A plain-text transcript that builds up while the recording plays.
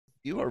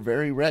You are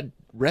very red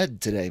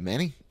today,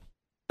 Manny.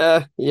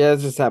 Yeah, it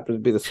just happened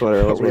to be the sweater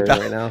I Are was we wearing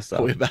about right now,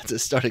 are we so about to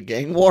start a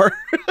gang war?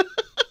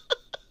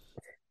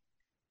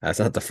 that's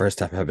not the first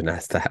time I've been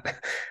asked that,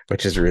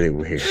 which is really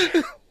weird.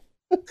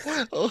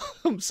 Oh,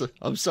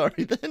 I'm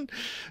sorry then.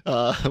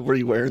 Were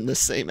you wearing the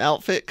same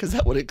outfit? Because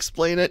that would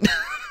explain it.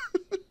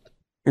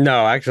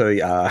 No,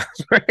 actually, I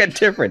was wearing a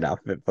different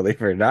outfit, believe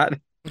it or not.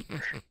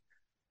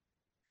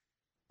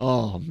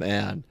 Oh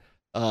man.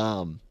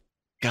 Um,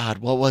 God,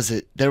 what was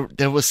it?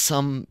 There was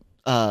some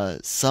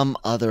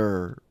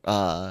other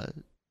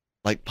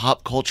like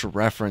pop culture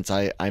reference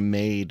I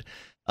made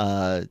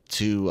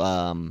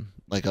to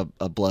like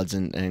a Bloods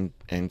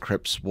and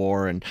Crips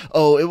war, and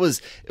oh, it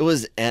was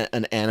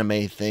an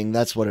anime thing.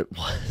 That's what it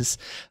was.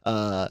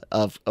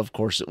 Of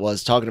course it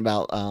was talking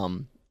about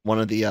one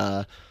of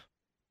the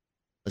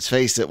let's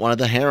face it, one of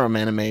the harem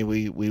anime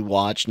we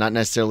watch, not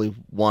necessarily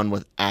one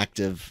with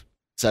active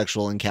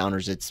sexual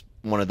encounters. It's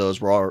one of those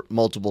where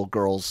multiple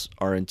girls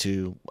are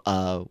into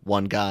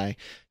one guy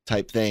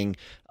type thing.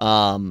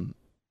 And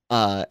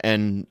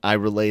I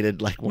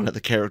related like one of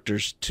the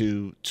characters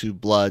to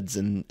Bloods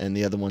and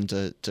the other one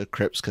to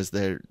Crips because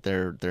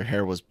their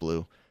hair was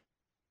blue.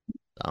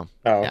 So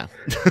Oh, yeah.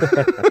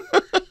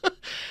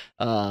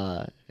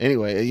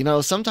 Anyway,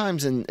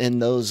 sometimes in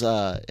those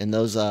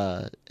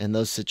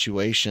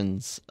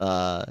situations,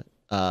 the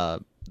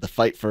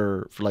fight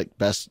for like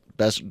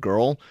best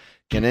girl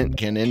can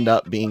end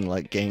up being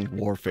like gang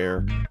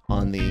warfare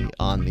on the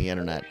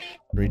internet.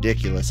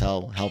 Ridiculous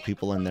how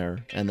people and their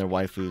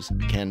waifus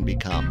can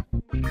become.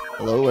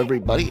 Hello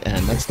everybody,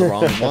 and that's the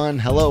wrong one.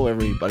 Hello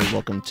everybody,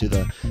 welcome to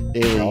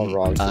the all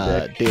wrong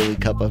today. daily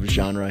cup of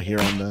genre here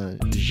on the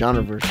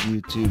Genreverse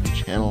YouTube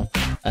channel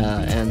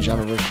and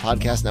Genreverse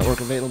Podcast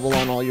Network, available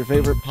on all your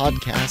favorite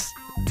podcasts,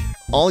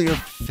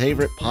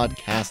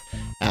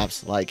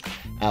 apps like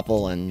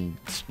Apple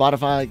and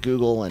Spotify,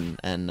 Google, and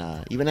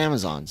even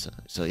Amazon. So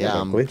Like yeah,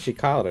 a glitchy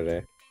Kyle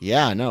today.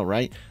 yeah, I know,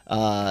 right?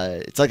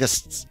 It's like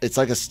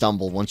a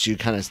stumble. Once you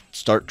kind of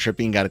start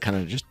tripping, you got to kind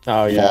of just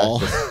Oh yeah,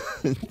 fall,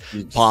 you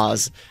just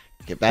pause,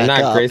 get and back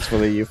not up.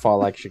 gracefully. You fall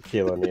like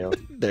Shaquille O'Neal.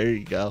 There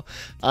you go.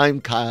 I'm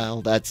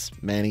Kyle. That's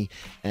Manny,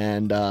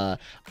 and I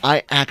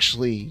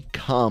actually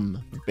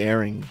come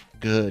bearing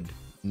good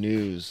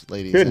news,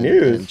 ladies Good and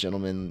news.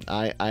 gentlemen.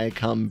 I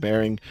come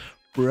bearing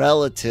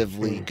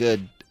relatively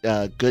good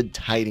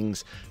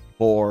tidings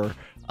for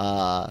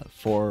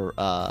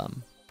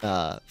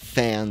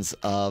fans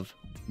of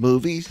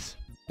movies,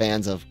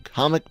 fans of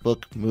comic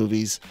book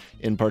movies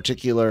in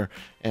particular,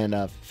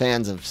 and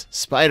fans of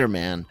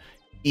Spider-Man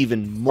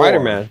even more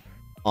Spider-Man.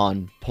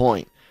 on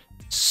point.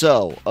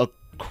 So,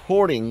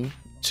 according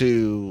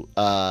to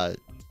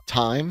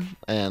Time,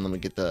 and let me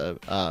get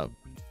the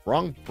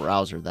wrong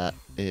browser. That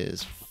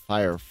is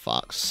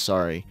Firefox.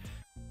 Sorry,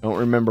 don't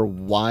remember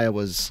why I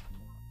was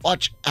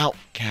watch out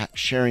cat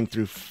sharing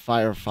through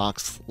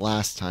Firefox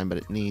last time, but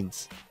it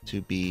needs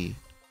to be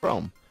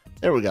Chrome.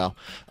 There we go.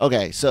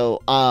 Okay,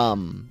 so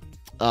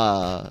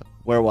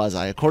where was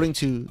I? According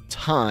to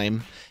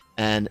Time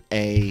and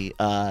a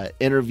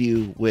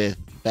interview with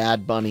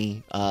Bad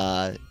Bunny,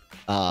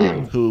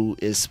 who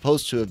is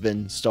supposed to have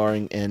been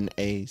starring in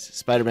a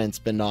Spider-Man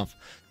spinoff,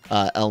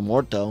 El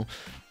Muerto.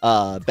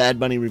 Bad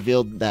Bunny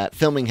revealed that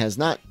filming has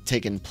not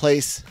taken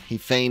place. He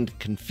feigned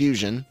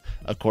confusion,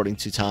 according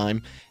to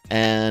Time,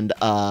 and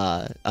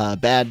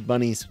Bad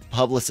Bunny's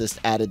publicist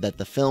added that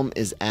the film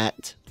is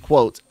at,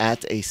 quote,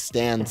 at a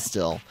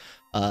standstill.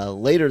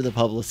 Later, the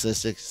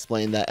publicist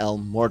explained that El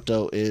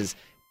Muerto is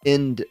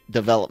in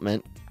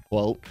development,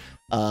 quote.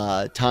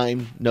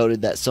 Time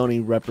noted that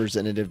Sony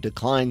representative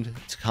declined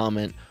to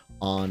comment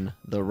on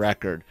the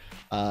record.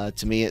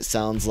 To me, it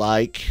sounds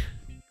like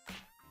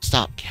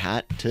stop,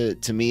 cat.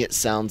 To me, it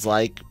sounds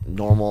like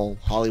normal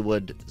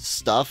Hollywood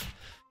stuff.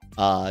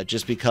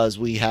 Just because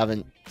we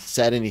haven't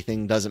said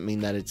anything doesn't mean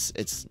that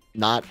it's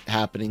not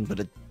happening, but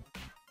it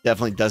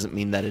definitely doesn't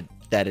mean that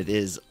it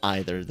is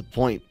either. The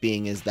point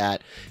being is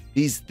that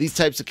these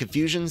types of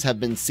confusions have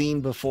been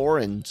seen before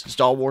in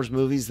Star Wars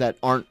movies that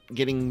aren't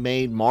getting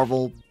made,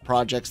 Marvel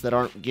projects that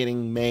aren't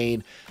getting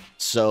made.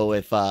 So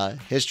if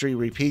history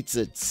repeats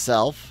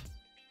itself,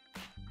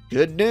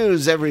 good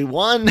news,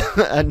 everyone.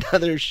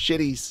 Another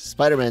shitty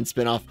Spider-Man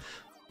spinoff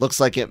looks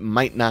like it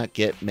might not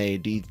get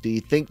made. Do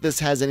you think this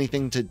has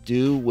anything to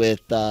do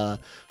with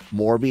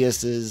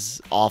Morbius's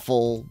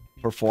awful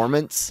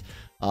performance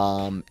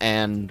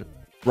and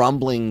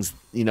rumblings,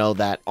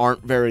 that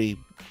aren't very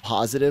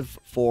positive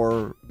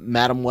for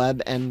Madam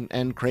Web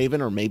and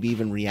Craven, or maybe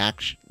even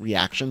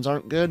reactions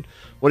aren't good?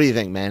 What do you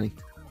think, Manny?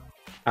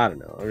 I don't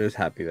know. I'm just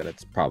happy that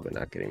it's probably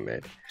not getting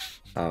made.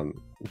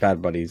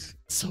 Bad Bunny's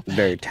So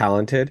very bad.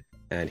 talented,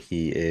 and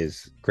he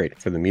is great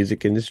for the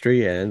music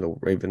industry, and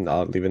even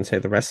I'll even say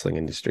the wrestling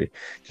industry,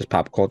 just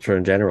pop culture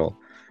in general.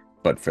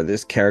 But for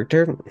this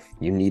character,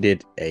 you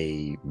needed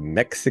a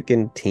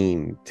Mexican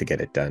team to get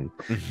it done,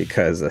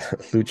 because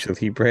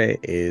Lucha Libre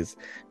is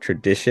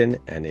tradition,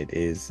 and it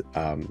is.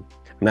 I'm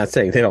not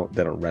saying they don't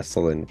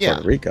wrestle in Yeah,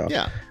 Puerto Rico.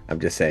 yeah. I'm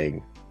just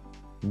saying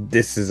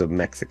this is a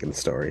Mexican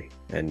story,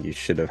 and you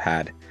should have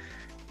had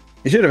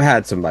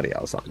somebody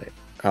else on it.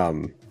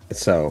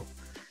 So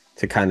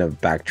to kind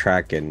of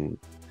backtrack and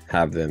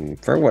have them,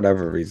 for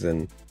whatever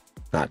reason,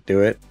 not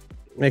do it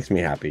makes me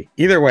happy.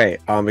 Either way,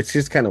 it's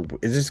just kind of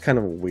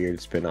a weird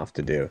spin-off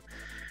to do.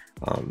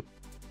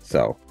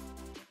 So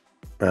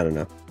I don't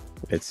know.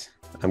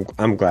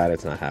 I'm glad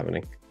it's not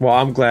happening. Well,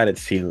 I'm glad it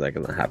seems like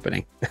it's not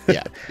happening.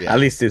 Yeah. At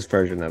least this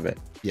version of it.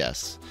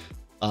 Yes.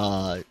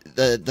 The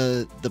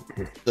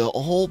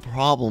whole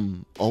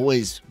problem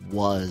always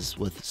was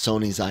with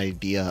Sony's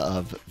idea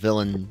of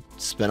villain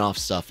spin-off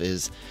stuff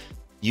is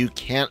you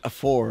can't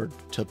afford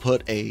to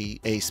put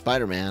a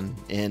Spider-Man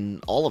in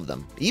all of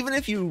them, even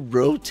if you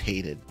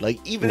rotated.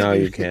 Like even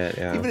if you can't.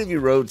 Yeah. Even if you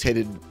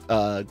rotated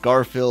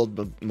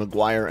Garfield,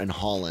 Maguire, and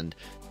Holland,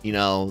 you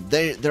know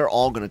they're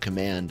all going to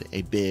command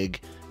a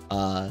big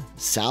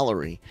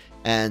salary,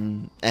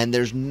 and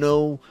there's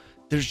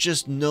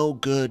just no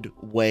good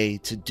way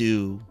to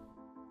do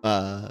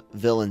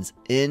villains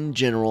in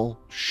general.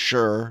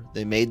 Sure,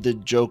 they made the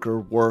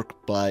Joker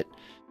work, but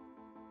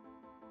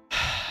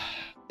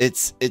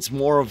it's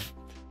more of,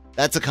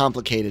 that's a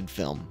complicated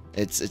film.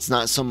 It's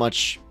not so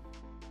much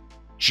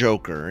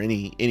Joker.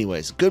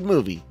 Anyways, good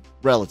movie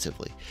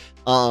relatively,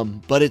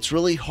 but it's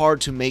really hard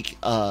to make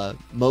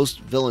most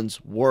villains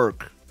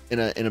work in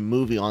a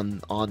movie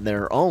on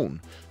their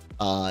own,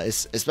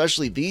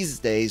 especially these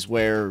days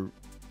where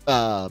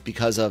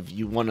because of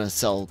you want to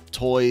sell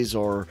toys,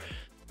 or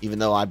even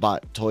though I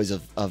bought toys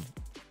of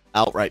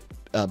outright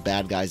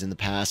bad guys in the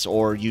past,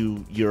 or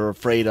you're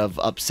afraid of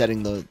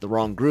upsetting the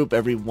wrong group.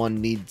 Everyone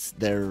needs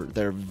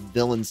their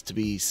villains to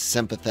be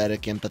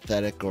sympathetic,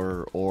 empathetic,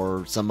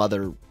 or some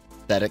other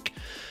pathetic.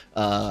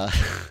 Yeah,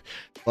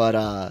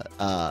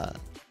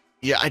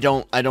 I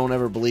don't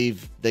ever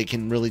believe they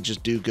can really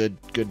just do good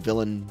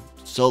villain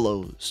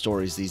solo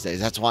stories these days.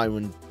 That's why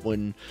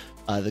when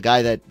the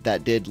guy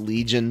that did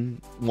Legion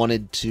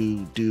wanted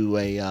to do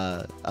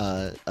a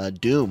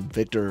Doom,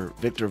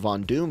 Victor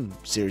Von Doom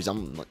series,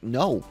 I'm like,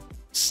 no,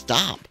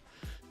 stop.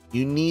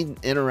 You need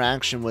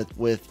interaction with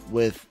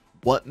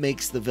what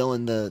makes the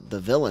villain the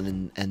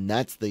villain, and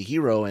that's the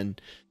hero. And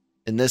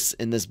in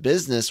this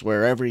business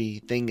where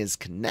everything is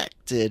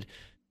connected,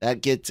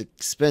 that gets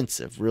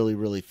expensive really,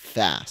 really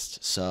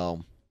fast. So,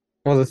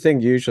 well, the thing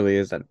usually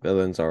is that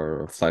villains are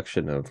a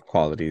reflection of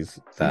qualities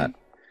that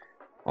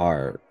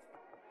are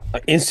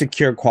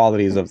insecure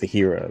qualities of the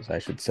heroes, I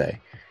should say.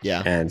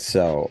 Yeah. And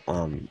so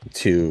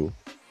to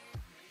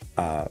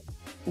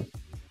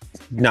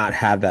not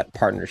have that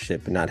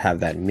partnership and not have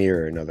that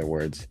mirror, in other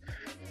words,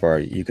 where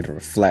you could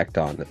reflect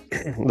on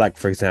it. Like,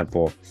 for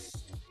example,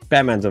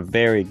 Batman's a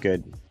very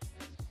good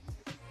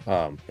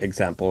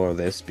example of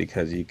this,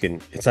 because you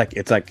can, it's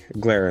like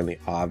glaringly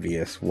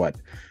obvious what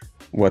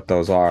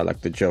those are.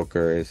 Like the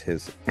Joker is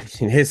his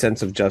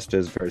sense of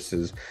justice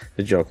versus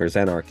the Joker's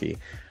anarchy,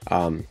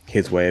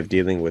 his way of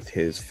dealing with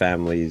his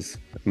family's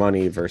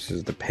money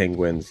versus the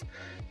Penguin's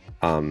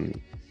kind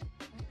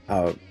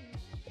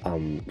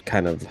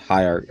of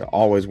hierarchy,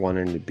 always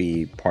wanting to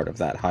be part of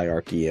that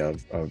hierarchy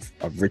of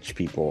rich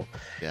people.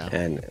 Yeah.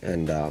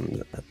 And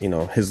you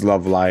know, his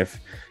love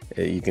life,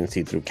 you can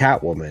see through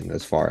Catwoman,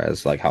 as far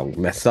as like how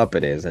messed up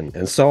it is,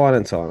 and so on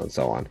and so on and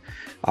so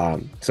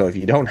on. So if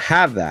you don't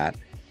have that,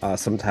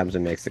 sometimes it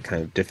makes it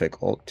kind of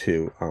difficult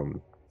to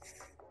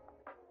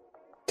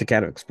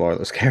kind of explore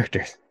those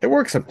characters. It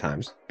works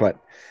sometimes, but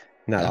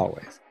not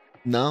always.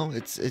 No,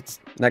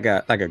 it's like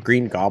a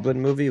Green Goblin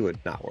movie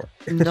would not work.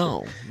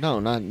 no,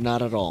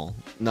 not at all.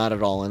 Not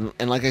at all.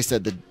 And like I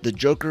said, the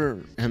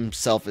Joker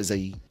himself is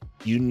a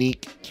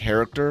unique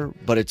character,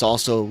 but it's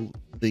also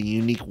the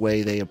unique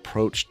way they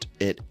approached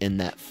it in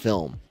that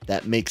film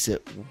that makes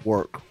it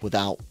work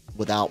without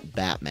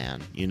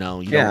Batman. You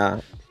know,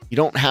 you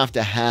don't have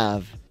to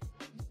have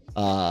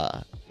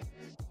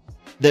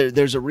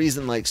there's a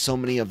reason, like so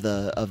many of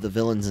the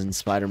villains in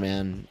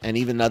Spider-Man, and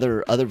even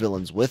other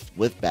villains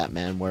with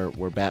Batman,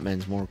 where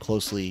Batman's more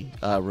closely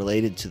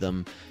related to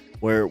them,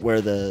 where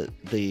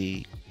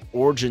the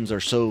origins are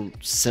so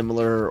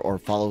similar, or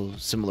follow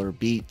similar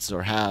beats,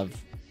 or have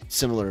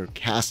similar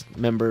cast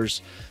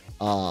members.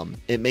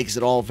 It makes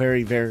it all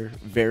very, very,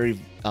 very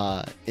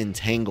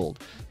entangled.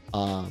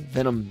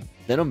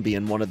 Venom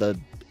being one of the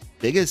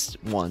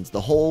biggest ones.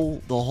 The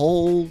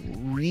whole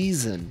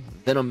reason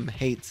Venom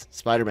hates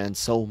Spider-Man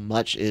so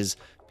much is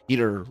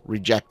Peter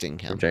rejecting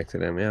him.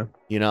 Rejected him, yeah.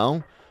 You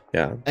know?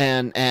 Yeah.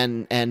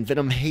 And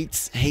Venom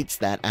hates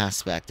that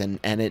aspect, and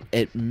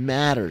it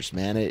matters,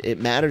 man. It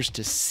matters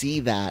to see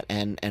that,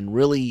 and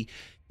really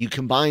you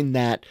combine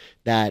that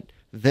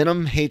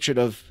Venom hatred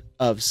of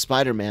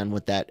Spider-Man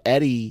with that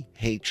Eddie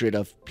hatred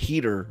of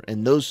Peter,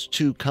 and those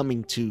two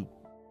coming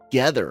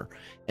together,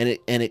 and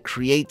it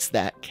creates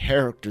that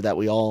character that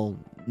we all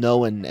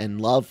know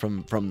and love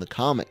from the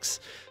comics.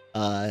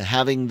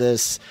 Having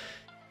this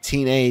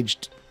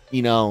teenaged,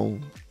 you know,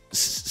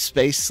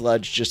 space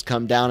sludge just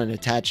come down and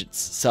attach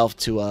itself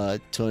to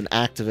an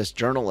activist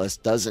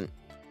journalist doesn't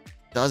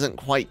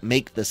quite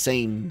make the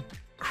same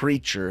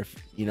creature,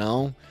 you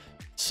know.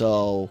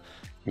 So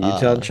You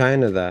tell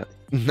China that.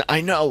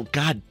 I know,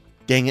 God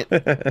dang it.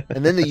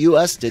 And then the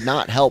US did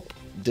not help.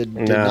 Did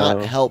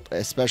not help,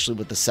 especially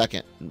with the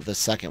second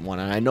one.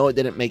 And I know it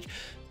didn't make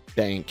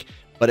bank,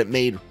 but it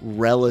made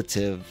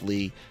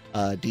relatively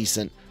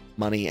decent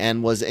money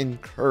and was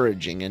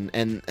encouraging.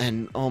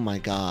 And oh my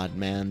God,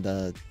 man,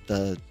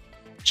 the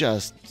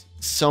just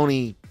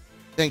Sony,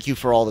 thank you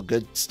for all the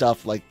good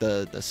stuff, like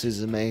the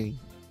Suzume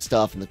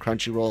stuff and the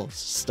Crunchyroll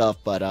stuff,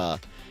 but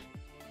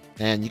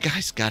man, you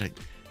guys gotta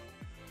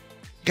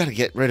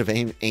get rid of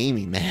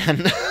Amy,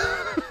 man.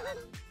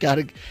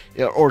 Gotta,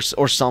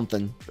 or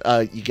something.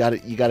 You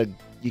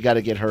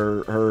gotta get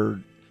her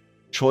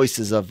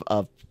choices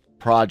of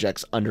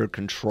projects under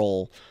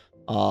control.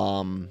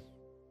 Aunt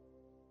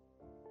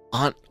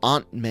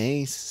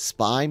May's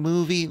spy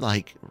movie,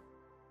 like,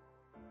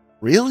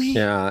 really?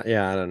 Yeah,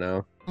 I don't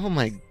know. Oh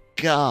my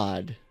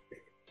God.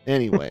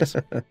 Anyways,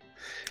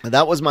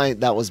 that was my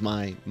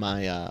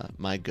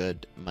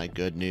good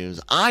news.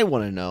 I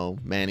want to know,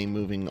 Manny,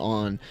 moving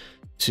on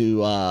to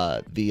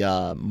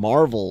the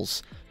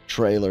Marvels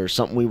trailer,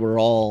 something we were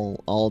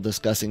all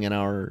discussing in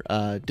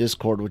our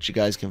Discord, which you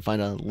guys can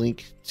find a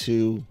link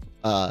to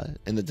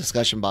in the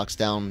discussion box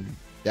down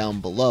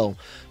below.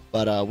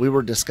 But we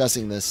were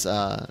discussing this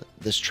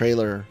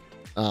trailer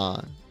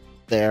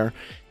there,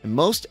 and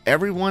most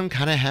everyone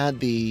kind of had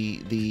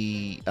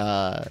the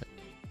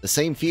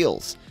same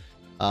feels,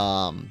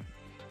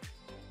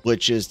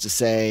 which is to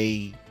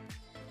say,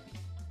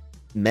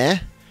 meh.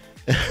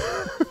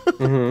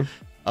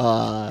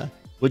 Mm-hmm.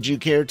 Would you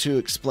care to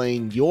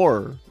explain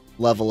your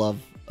level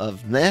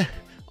of meh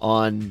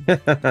on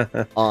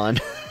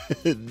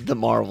the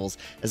Marvels,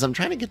 as I'm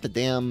trying to get the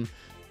damn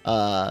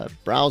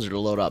browser to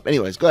load up?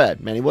 Anyways, go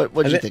ahead, Manny. What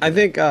do you think?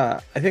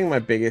 I think my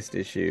biggest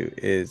issue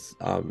is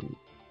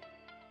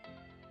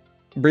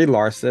Brie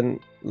Larson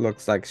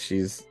looks like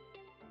she's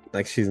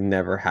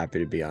never happy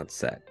to be on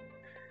set,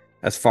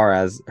 as far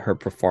as her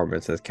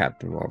performance as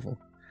Captain Marvel.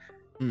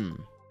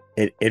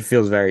 It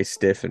feels very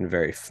stiff and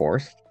very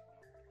forced.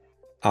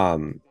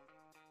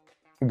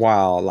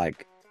 While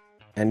like,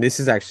 and this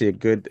is actually a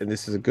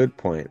good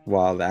point,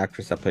 while the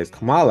actress that plays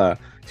Kamala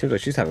seems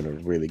like she's having a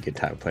really good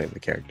time playing the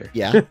character.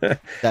 Yeah,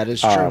 that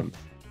is true.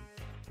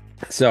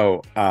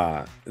 So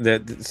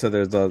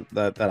there's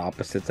that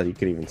opposites that you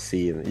can even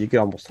see, and you can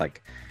almost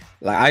like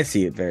I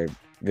see it very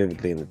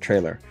vividly in the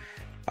trailer.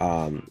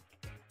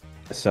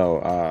 That's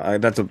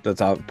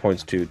all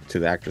points to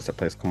the actress that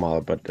plays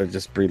Kamala, but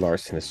just Brie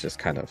Larson is just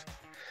kind of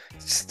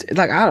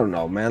like, I don't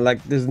know, man.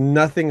 Like, there's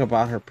nothing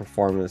about her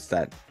performance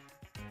that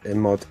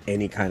emotes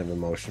any kind of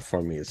emotion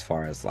for me, as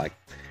far as like,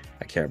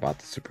 I care about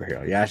the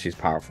superhero. Yeah, she's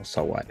powerful,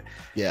 so what?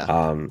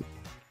 Yeah.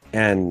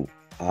 And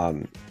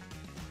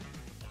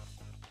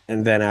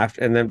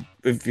then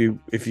if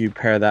you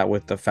pair that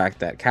with the fact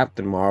that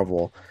Captain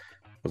Marvel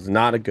was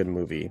not a good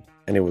movie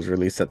and it was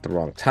released at the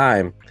wrong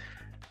time.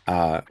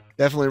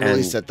 Definitely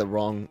released at the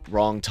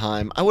wrong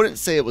time. I wouldn't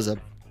say it was a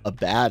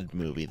bad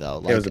movie, though.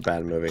 Like, it was a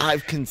bad movie.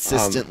 I've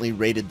consistently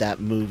rated that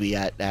movie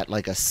at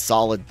like a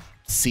solid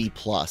C+.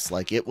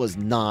 Like, it was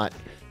not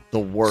the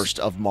worst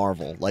of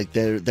Marvel. Like,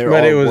 there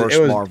are worse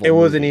Marvel it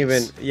wasn't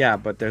movies. Even, yeah,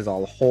 but there's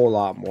a whole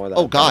lot more that.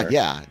 Oh God,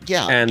 yeah.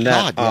 And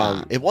God, that,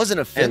 yeah. It wasn't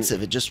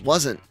offensive. It just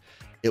wasn't.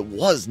 It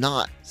was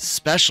not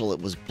special.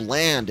 It was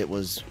bland. It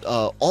was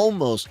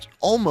almost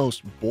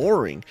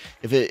boring.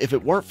 If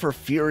it weren't for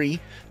Fury,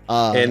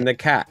 and the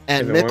cat,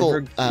 and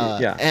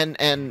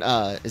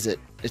is it?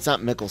 It's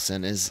not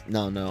Mickelson.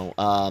 No.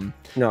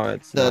 No,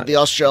 it's the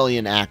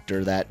Australian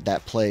actor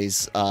that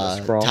plays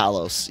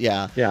Talos.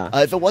 Yeah.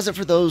 If it wasn't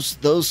for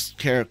those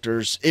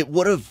characters, it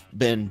would have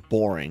been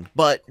boring.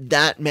 But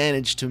that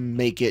managed to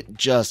make it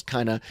just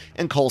kind of,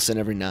 and Coulson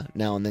every now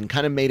and then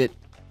kind of made it,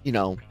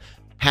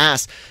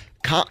 pass.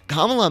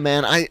 Kamala,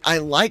 man, I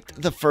liked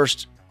the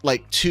first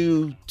like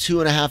two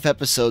and a half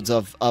episodes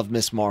of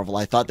Miss Marvel.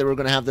 I thought they were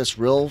going to have this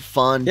real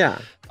fun,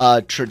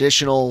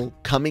 traditional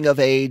coming of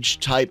age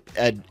type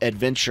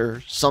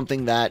adventure,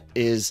 something that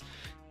is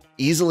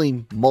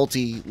easily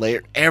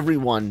multi-layered.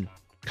 Everyone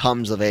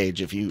comes of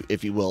age, if you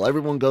will.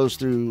 Everyone goes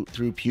through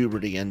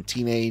puberty and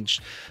teenage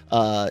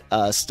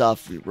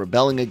stuff,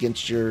 rebelling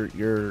against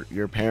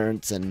your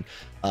parents and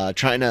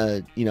trying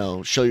to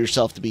show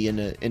yourself to be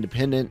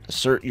independent,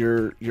 assert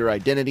your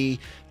identity.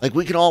 Like,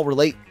 we can all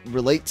relate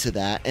to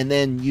that. And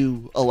then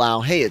you allow,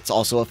 hey, it's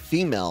also a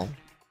female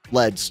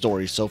led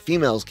story, so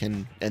females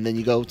can, and then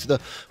you go to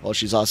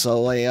she's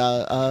also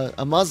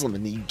a Muslim,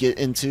 and you get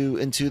into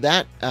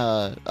that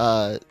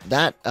I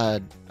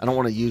don't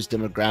want to use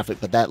demographic,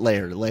 but that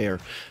layer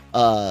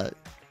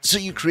so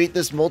you create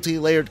this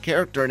multi-layered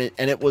character,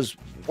 and it was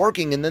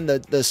working, and then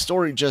the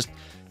story just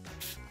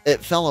it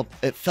fell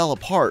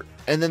apart,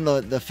 and then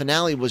the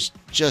finale was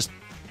just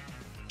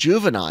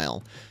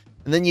juvenile,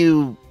 and then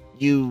you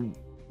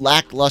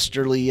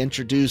lacklusterly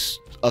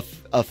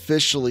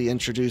officially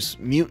introduce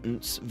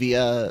mutants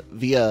via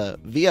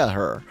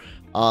her.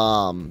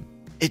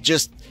 It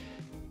just,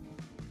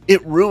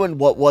 it ruined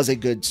what was a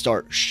good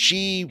start.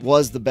 She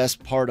was the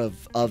best part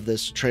of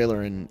this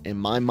trailer in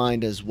my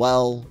mind as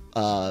well.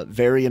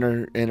 Very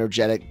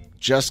energetic,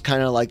 just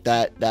kind of like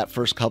that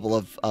first couple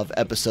of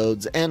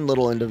episodes, and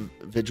little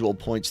individual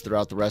points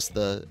throughout the rest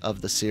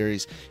of the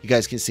series. You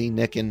guys can see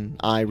Nick and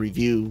I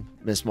review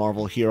Miss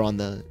Marvel here on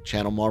the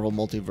channel. Marvel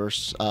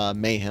Multiverse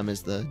Mayhem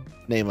is the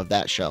name of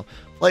that show.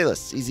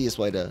 Playlists, easiest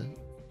way to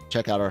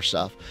check out our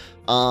stuff.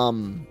 Yeah,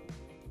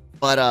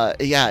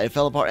 it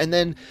fell apart. And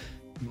then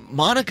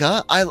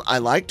Monica, I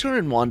liked her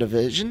in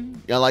WandaVision.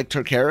 I liked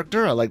her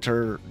character. I liked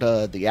her,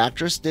 the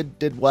actress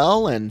did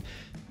well, and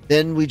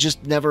then we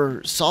just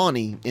never saw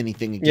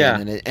anything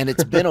again. Yeah. And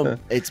it's been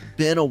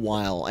a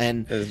while,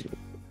 and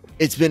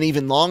it's been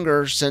even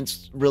longer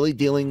since really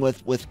dealing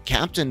with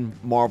Captain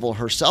Marvel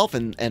herself.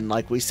 And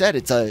like we said,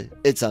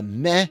 it's a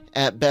meh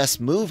at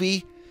best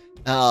movie.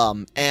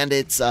 And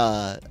it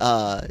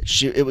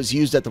was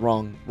used at the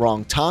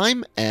wrong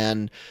time,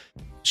 and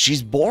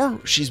she's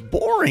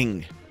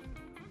boring.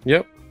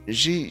 Yep.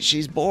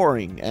 She's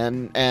boring,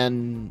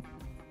 and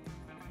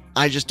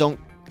I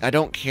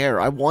don't care.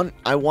 I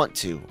want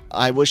to.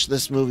 I wish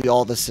this movie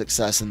all the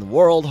success in the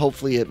world.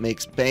 Hopefully it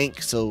makes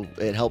bank so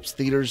it helps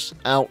theaters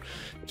out.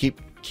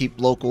 Keep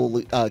people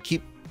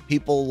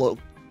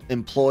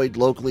employed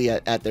locally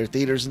at their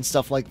theaters and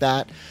stuff like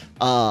that.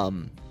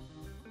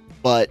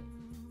 But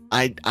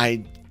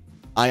I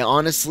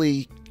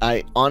honestly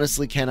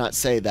cannot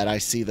say that I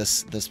see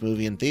this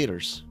movie in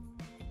theaters.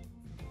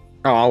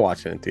 Oh, I'll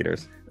watch it in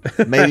theaters.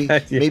 Maybe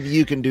Yeah. maybe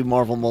you can do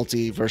Marvel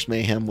Multiverse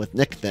Mayhem with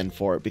Nick then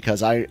for it,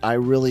 because I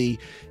really,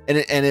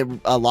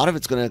 a lot of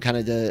it's going to kind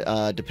of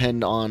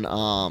depend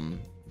on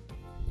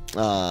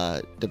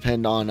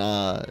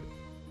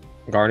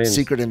Guardians.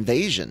 Secret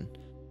Invasion.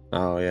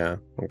 Oh yeah,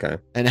 okay.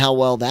 And how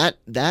well that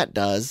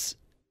does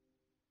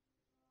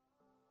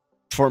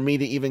for me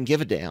to even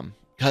give a damn.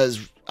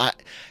 Because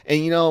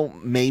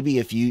maybe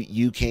if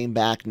you came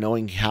back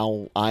knowing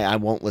how I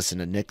won't listen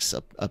to Nick's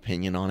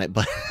opinion on it,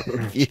 but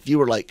if you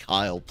were like,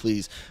 Kyle,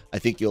 please, I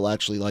think you'll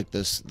actually like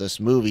this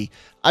movie,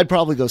 I'd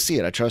probably go see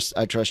it. I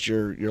trust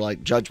your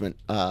like judgment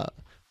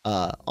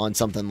on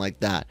something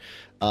like that.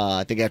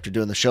 I think after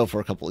doing the show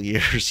for a couple of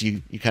years,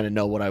 you kind of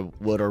know what I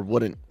would or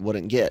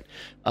wouldn't get.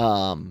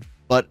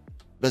 But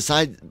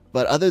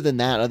other than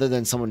that, other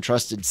than someone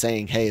trusted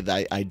saying,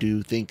 hey, I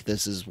do think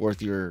this is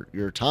worth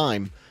your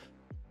time,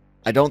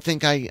 I don't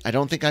think I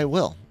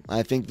will.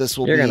 I think this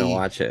will You're be... gonna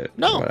watch it.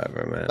 No,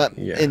 whatever, man. But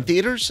yeah. in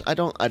theaters, I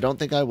don't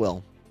think I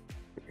will.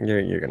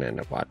 You're gonna end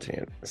up watching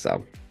it.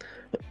 So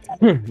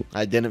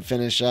I didn't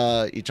finish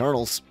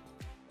Eternals.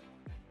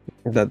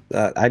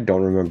 I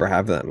don't remember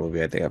having that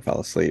movie. I think I fell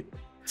asleep.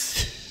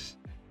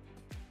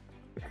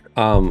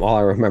 All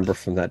I remember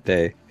from that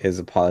day is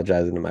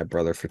apologizing to my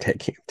brother for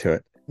taking him to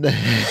it.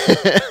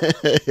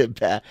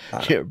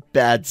 You're a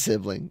bad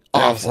sibling.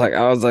 I was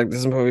like,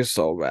 this movie is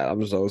so bad.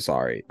 I'm so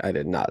sorry. I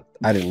did not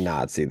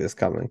see this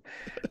coming.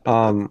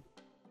 Yeah.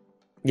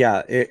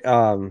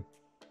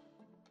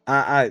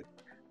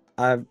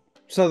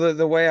 So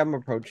the way I'm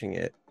approaching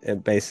it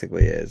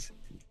basically is,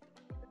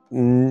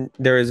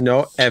 there is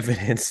no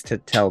evidence to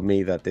tell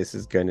me that this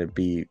is going to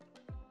be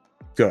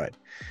good.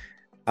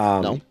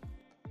 No.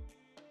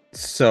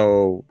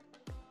 So,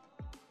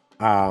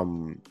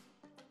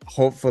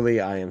 hopefully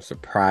I am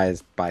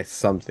surprised by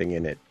something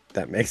in it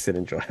that makes it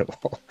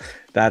enjoyable.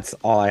 That's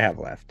all I have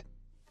left.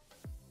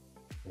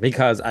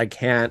 Because I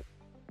can't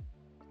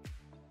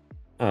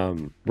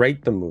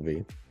rate the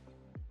movie,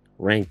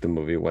 rank the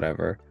movie,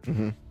 whatever,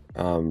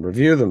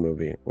 review the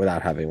movie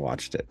without having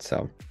watched it.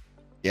 So,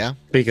 yeah.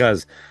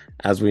 Because,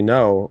 as we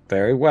know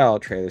very well,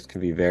 trailers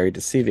can be very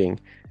deceiving.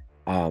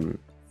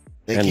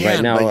 They and can,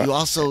 right now, but you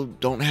also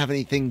don't have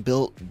anything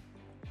built.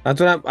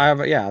 That's what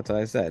that's what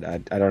I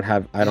said. I don't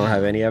have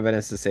any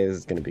evidence to say this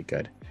is going to be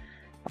good.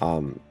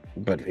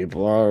 But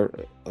people are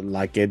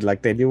like it,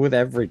 like they do with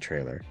every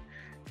trailer.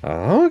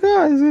 Oh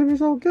god, it's gonna be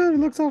so good. It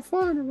looks so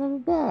fun. Blah,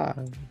 blah,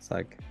 blah. It's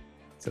like,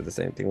 so the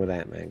same thing with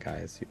Ant-Man,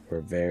 guys.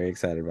 We're very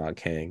excited about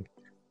Kang.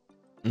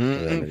 And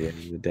then at the end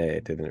of the day,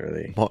 it didn't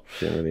really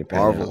pan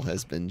Marvel out.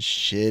 has been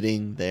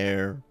shitting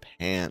their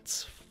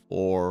pants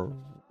for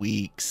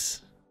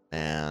weeks,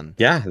 man.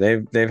 Yeah,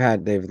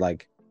 they've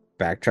like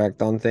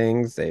backtracked on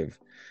things.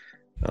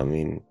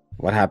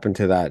 What happened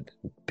to that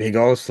big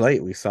old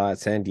slate we saw at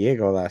San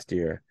Diego last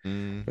year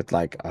with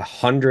like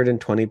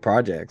 120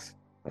 projects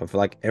of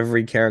like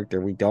every character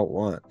we don't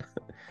want?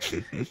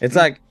 It's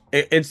like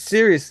it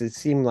seriously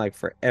seemed like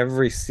for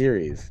every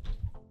series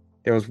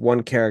there was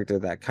one character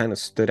that kind of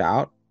stood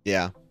out.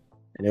 Yeah.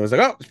 And it was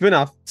like, oh, spin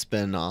off.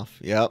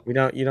 Yep. You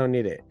don't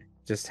need it.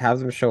 Just have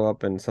them show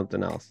up in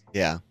something else.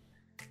 Yeah.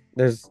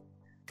 Well,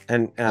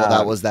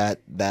 that was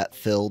that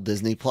Phil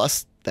Disney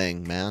Plus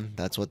thing, man.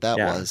 That's what that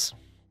was.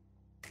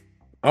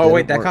 Oh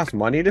wait, that costs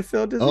money to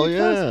fill Disney Plus?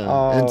 Yeah.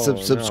 Oh, and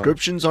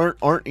subscriptions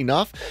aren't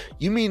enough.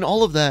 You mean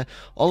all of the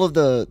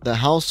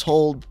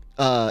household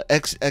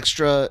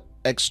outside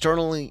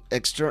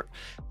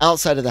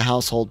of the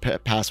household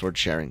password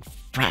sharing?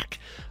 Frack.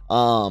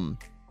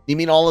 You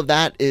mean all of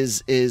that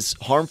is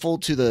harmful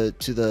to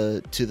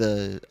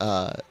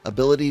the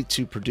ability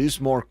to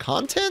produce more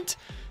content?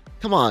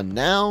 Come on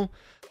now.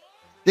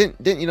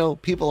 Didn't you know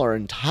people are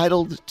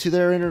entitled to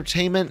their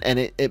entertainment, and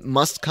it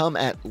must come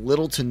at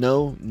little to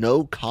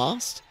no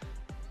cost?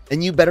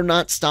 And you better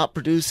not stop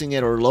producing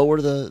it or lower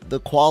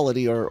the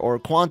quality or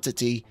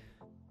quantity.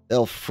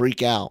 They'll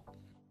freak out.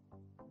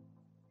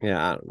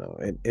 Yeah, I don't know.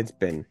 It's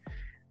been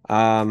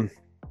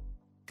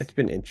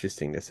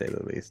interesting to say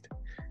the least.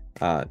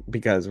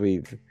 Because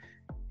we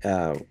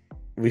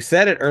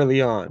said it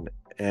early on,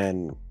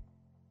 and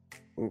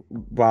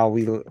while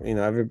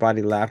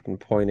everybody laughed and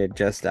pointed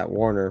just at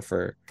Warner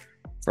for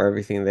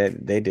everything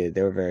that they did,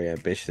 they were very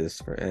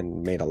ambitious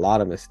and made a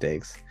lot of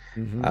mistakes.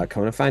 Mm-hmm.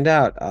 Coming to find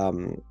out,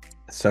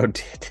 so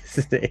did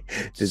Disney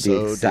did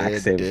the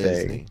exact same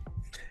thing.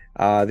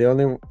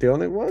 The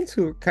only ones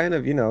who kind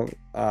of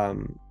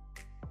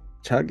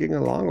chugging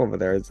along over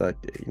there is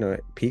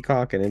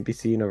Peacock and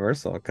NBC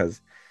Universal, because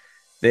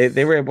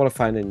they were able to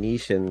find a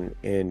niche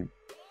in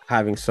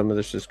having some of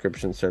their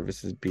subscription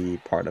services be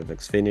part of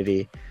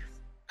Xfinity,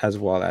 as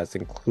well as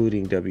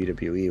including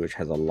WWE, which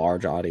has a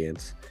large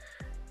audience.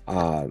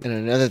 And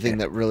another thing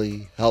that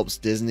really helps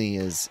Disney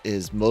is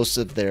most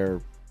of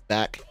their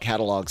back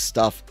catalog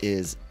stuff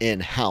is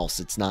in-house.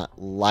 It's not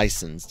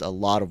licensed. A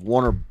lot of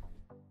Warner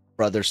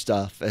Brothers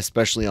stuff,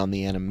 especially on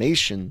the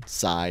animation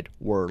side,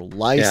 were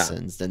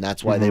licensed, and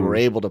that's why they were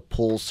able to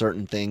pull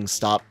certain things,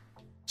 stop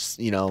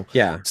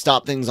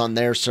things on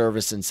their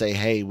service and say,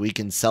 hey, we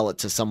can sell it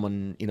to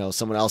someone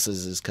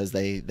else's, is because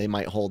they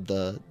might hold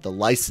the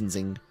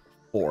licensing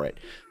for it.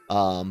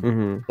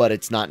 But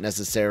it's not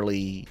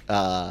necessarily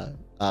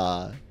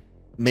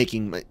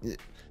making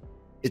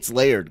it's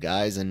layered,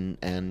 guys,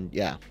 and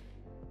yeah.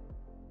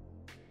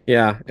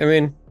 I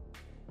mean,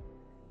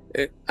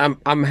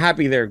 I'm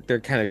happy they're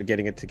kind of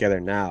getting it together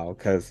now,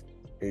 because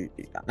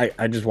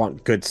I just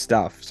want good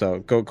stuff. So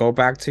go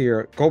back to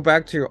your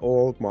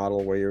old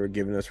model where you were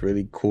giving us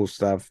really cool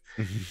stuff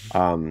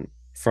from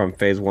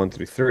phase 1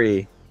 through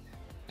 3.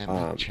 And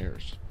my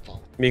chairs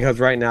fall. Because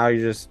right now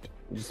you're just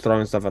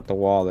throwing stuff at the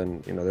wall,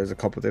 and there's a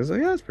couple things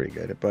like, yeah, it's pretty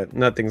good, but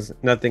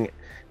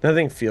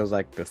nothing feels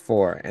like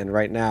before. And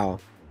right now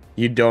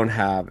you don't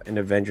have an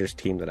Avengers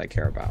team that I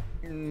care about.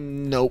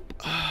 Nope.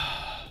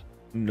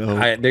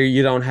 No,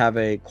 you don't have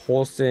a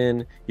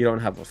Coulson, you don't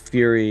have a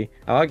Fury.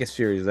 Oh, I guess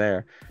Fury's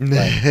there,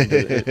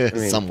 but,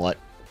 somewhat.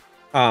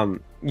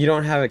 You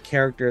don't have a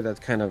character that's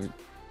kind of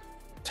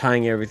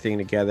tying everything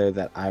together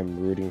that I'm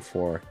rooting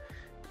for.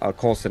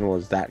 Coulson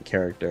was that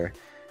character,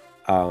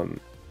 and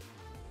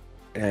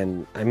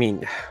I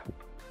mean,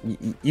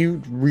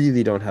 you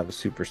really don't have a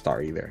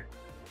superstar either.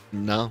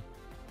 No.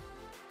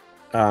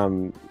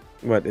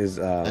 What is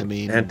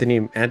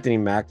Anthony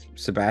Mack,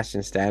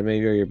 Sebastian Stan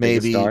maybe are your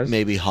biggest stars?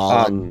 Maybe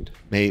Holland,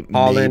 maybe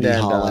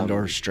Holland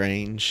or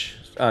Strange.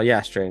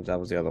 Yeah, Strange, that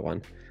was the other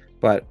one.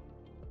 But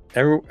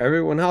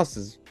everyone else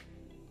is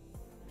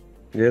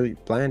really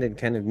bland and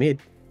kind of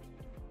mid.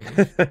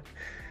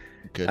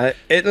 Good.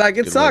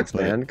 It sucks,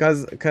 man,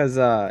 because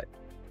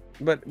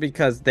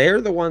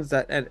they're the ones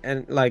that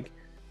and like,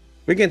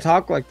 we can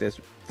talk like this.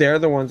 They're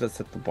the ones that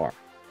set the bar.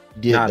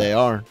 Yeah, they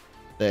are.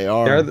 They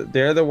are.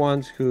 They're the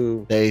ones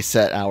who they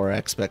set our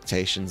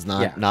expectations,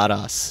 not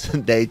us.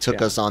 They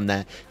took us on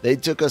that. They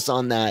took us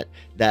on that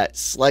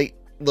slight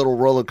little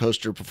roller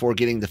coaster before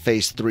getting to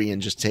phase 3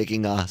 and just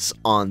taking us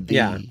on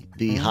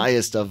the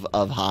highest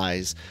of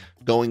highs,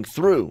 going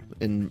through,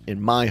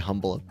 in my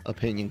humble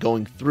opinion,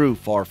 going through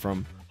Far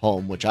From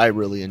Home, which I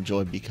really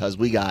enjoyed, because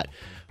we got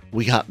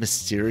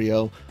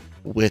Mysterio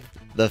with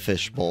the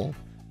fishbowl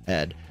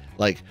head.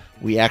 Like,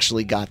 we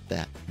actually got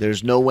that.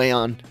 There's no way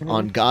on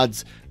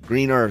God's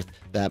green earth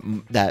that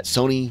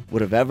Sony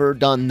would have ever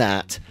done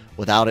that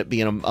without it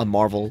being a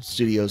Marvel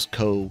Studios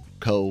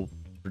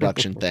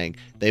co-production thing.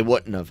 They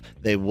wouldn't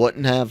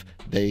have.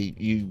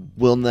 You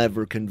will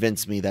never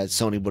convince me that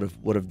Sony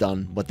would have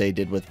done what they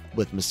did with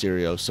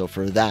Mysterio. So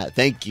for that,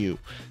 thank you,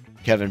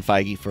 Kevin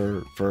Feige,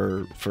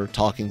 for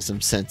talking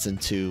some sense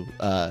into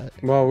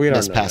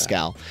Miss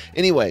Pascal. That.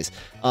 Anyways,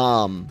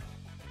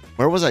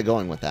 where was I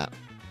going with that?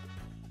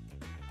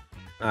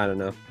 I don't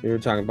know. We were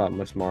talking about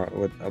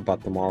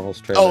about the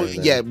Marvels trailer. Oh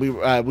yeah,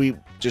 we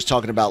just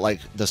talking about like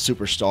the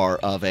superstar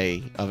of a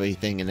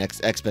thing and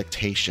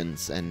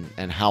expectations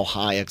and how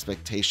high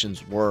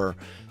expectations were.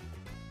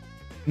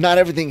 Not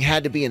everything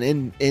had to be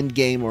an end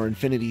game or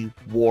Infinity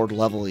Ward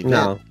level event.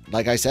 No.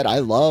 Like I said, I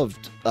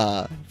loved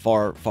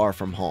Far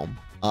From Home,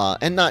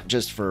 and not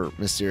just for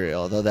Mysterio,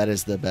 although that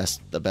is the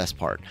best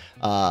part.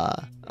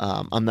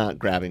 I'm not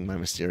grabbing my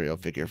Mysterio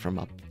figure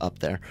from up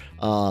there.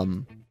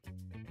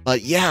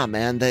 But yeah,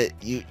 man, that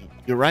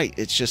you're right.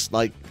 It's just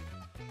like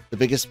the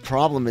biggest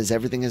problem is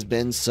everything has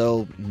been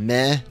so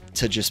meh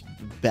to just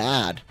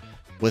bad,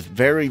 with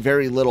very,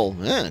 very little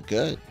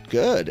good.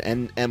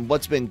 And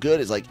what's been good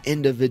is like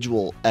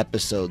individual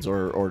episodes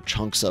or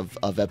chunks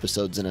of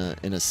episodes in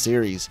a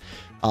series.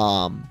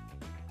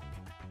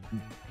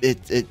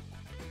 It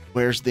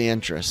where's the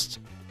interest?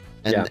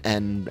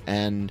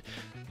 And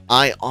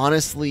I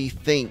honestly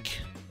think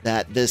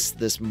that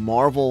this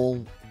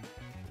Marvel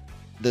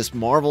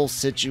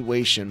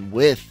situation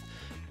with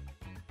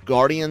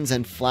Guardians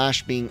and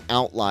Flash being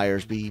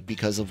outliers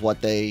because of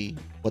what they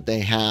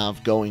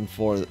have going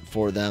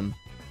for them,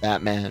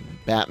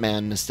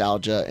 Batman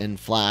nostalgia and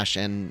Flash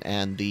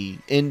and the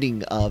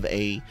ending of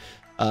a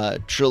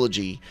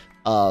trilogy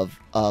of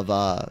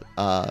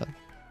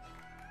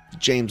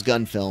James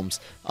Gunn films.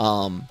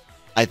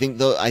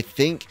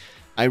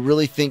 I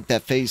really think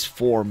that Phase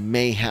 4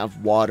 may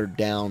have watered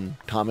down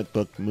comic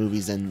book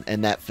movies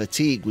and that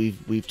fatigue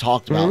we've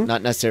talked about,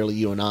 not necessarily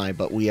you and I,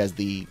 but we as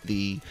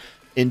the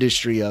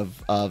industry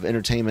of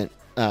entertainment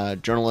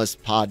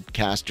journalists,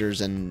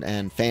 podcasters,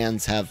 and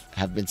fans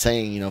have been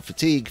saying,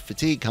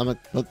 fatigue, comic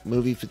book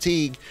movie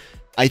fatigue.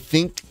 I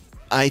think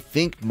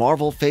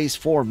Marvel Phase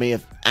 4 may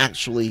have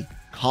actually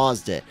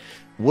caused it.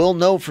 We'll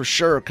know for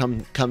sure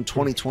come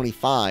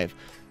 2025.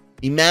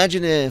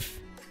 Imagine if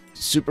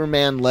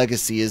Superman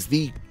Legacy is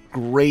the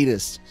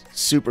greatest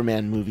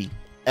Superman movie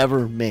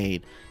ever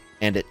made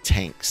and it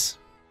tanks.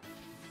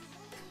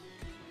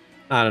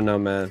 I don't know,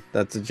 man.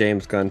 That's a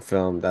James Gunn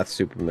film. That's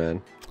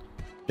Superman.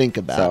 Think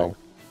about it.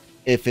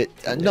 If it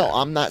no,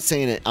 I'm not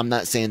saying it. I'm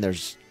not saying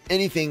there's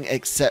anything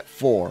except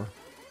for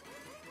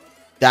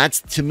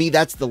to me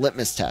that's the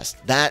litmus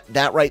test.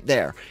 That right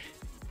there.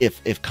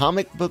 If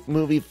comic book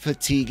movie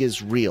fatigue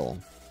is real,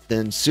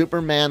 then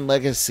Superman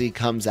Legacy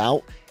comes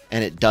out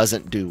and it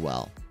doesn't do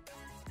well.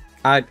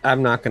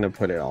 I'm not gonna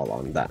put it all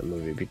on that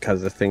movie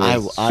because the thing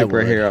is,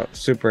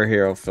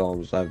 superhero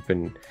films have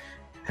been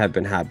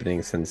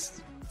happening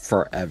since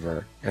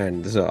forever,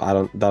 and so I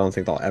don't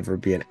think there'll ever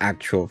be an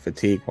actual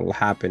fatigue. What will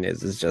happen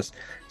is just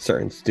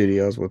certain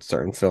studios with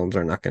certain films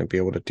are not going to be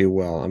able to do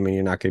well. I mean,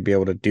 you're not going to be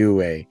able to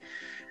do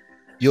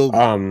you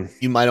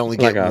might only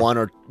get one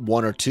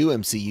or two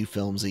MCU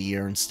films a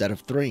year instead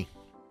of 3.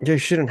 You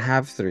shouldn't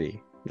have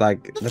 3.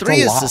 Like, 3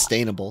 is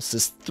sustainable.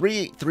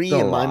 Three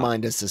in my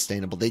mind is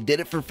sustainable. They did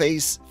it for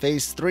phase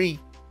 3.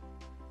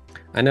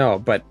 I know,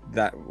 but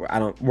I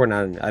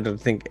don't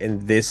think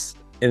in this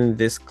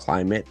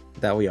climate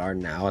that we are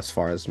now, as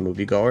far as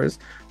moviegoers,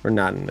 we're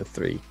not in a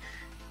 3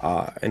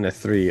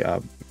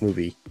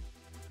 movie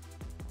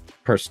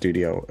per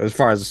studio, as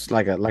far as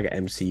like an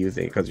MCU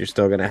thing, because you're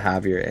still gonna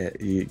have your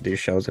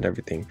shows and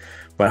everything,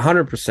 but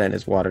 100%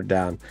 is watered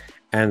down.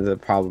 And the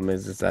problem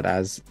is that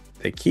as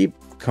they keep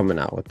coming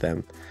out with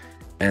them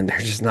and they're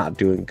just not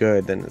doing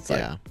good, then it's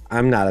like,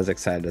 I'm not as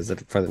excited as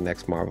it for the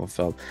next Marvel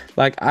film.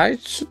 Like I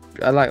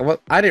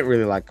didn't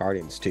really like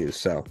Guardians 2,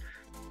 so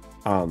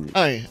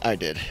I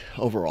did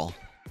overall.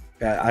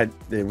 Yeah,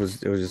 it was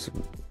just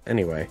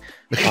anyway.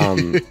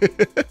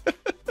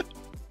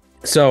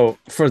 So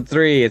for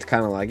 3, it's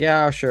kind of like,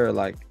 yeah, sure,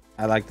 like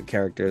I like the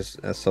characters,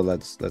 so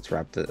let's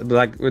wrap it.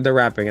 Like they're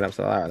wrapping it up,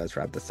 so all right, let's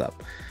wrap this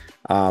up.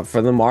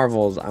 For the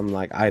Marvels, I'm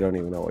like, I don't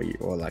even know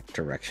what like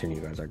direction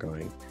you guys are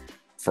going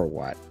for,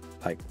 what,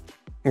 like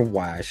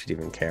why I should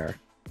even care,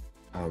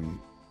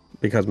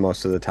 because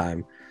most of the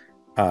time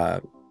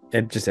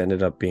it just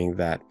ended up being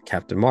that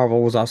Captain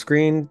Marvel was off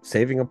screen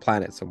saving a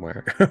planet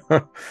somewhere.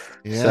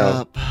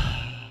 Yeah.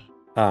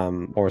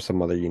 So, or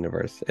some other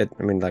universe. I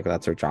mean, like,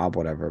 that's her job,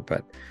 whatever,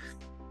 but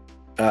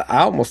I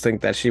almost think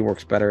that she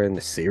works better in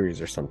the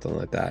series or something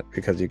like that,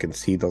 because you can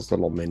see those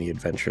little mini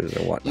adventures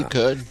and whatnot. You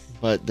could,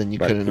 but then you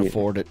couldn't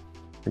afford it.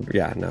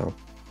 Yeah, no.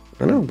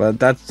 I know, but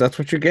that's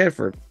what you get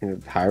for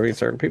hiring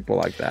certain people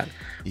like that,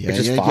 which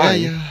is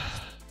fine. Yeah.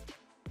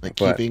 Like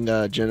keeping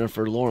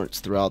Jennifer Lawrence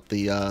throughout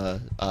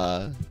the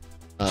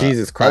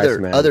Jesus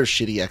Christ, man. Other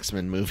shitty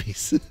X-Men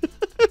movies.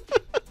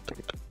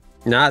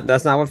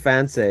 That's not what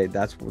fans say.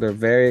 They're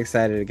very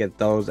excited to get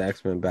those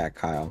X-Men back,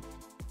 Kyle.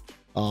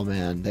 Oh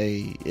man,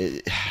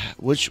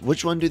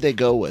 which one do they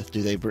go with?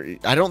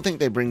 I don't think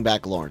they bring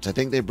back Lawrence. I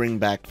think they bring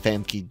back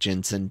Famke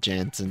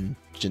Janssen,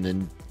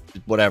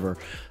 whatever.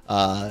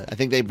 I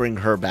think they bring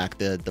her back,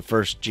 the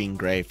first Jean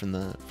Grey from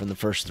the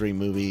first 3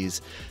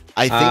 movies.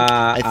 I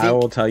think I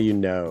will tell you,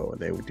 no,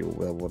 they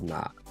will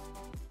not.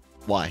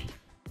 Why?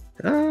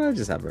 I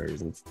just have my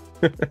reasons.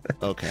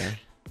 Okay.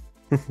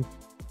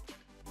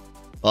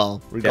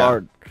 Well,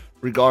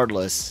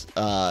 regardless,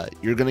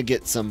 you're gonna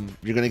get some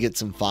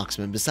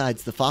Foxmen.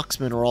 Besides, the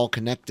Foxmen are all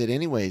connected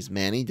anyways,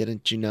 Manny.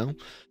 Didn't you know?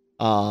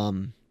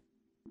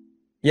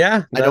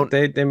 Yeah,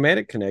 they made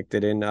it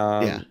connected in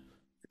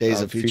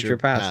Days of Future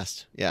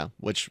Past. Yeah,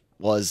 which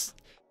was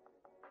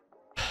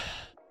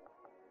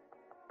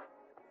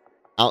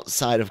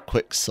outside of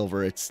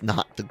Quicksilver, it's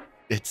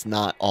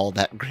not all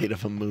that great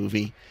of a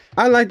movie.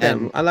 I like that.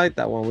 I like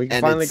that one. We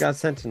finally got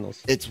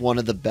Sentinels. It's one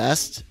of the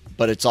best,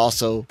 but it's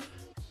also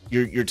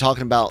you're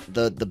talking about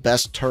the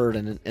best turd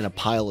in a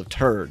pile of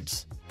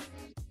turds.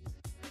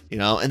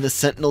 And the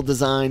Sentinel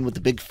design with the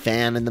big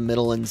fan in the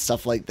middle and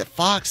stuff like that.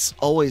 Fox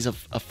always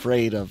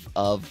afraid of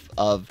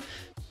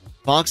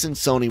Fox and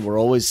Sony were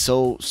always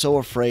so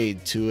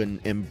afraid to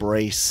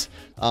embrace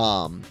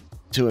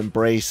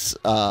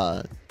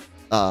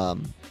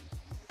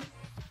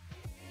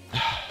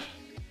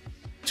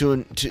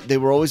they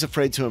were always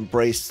afraid to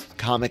embrace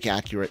comic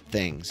accurate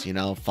things. You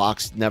know,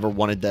 Fox never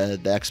wanted the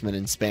X-Men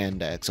in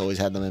spandex, always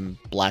had them in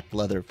black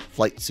leather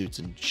flight suits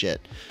and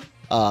shit.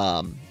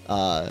 Sony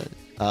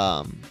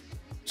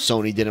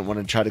didn't want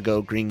to try to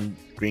go Green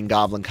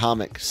Goblin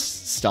comics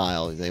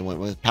style. They went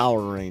with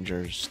Power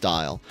Rangers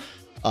style.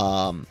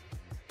 And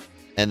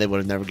they would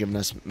have never given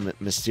us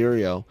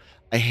Mysterio.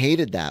 I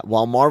hated that.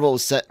 While Marvel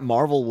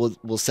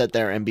will sit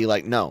there and be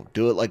like, no,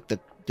 do it like the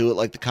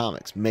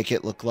comics. Make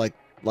it look like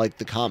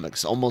the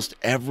comics. Almost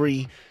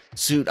every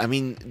suit. I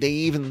mean, they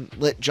even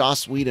let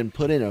Joss Whedon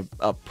put in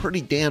a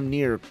pretty damn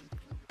near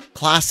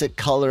classic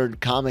colored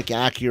comic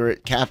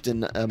accurate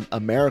Captain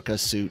America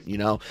suit, you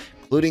know,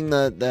 including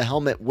the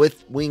helmet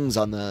with wings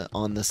on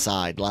the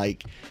side.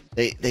 Like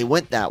they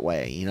went that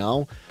way, you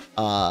know.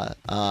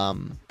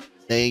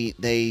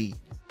 They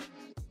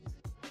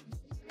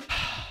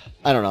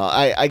I don't know.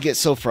 I get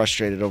so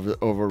frustrated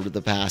over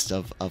the past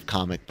of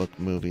comic book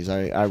movies.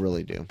 I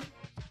really do.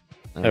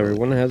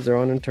 Everyone has their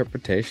own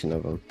interpretation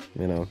of them,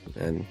 you know,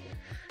 and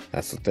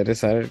that's what they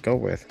decided to go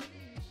with.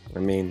 I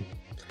mean,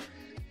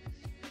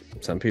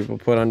 some people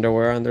put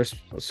underwear on their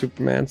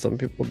Superman, some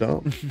people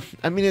don't.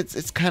 I mean,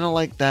 it's kind of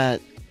like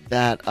that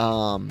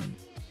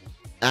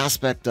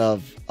aspect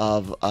of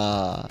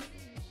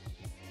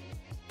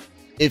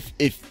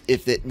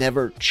if it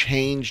never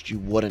changed, you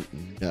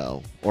wouldn't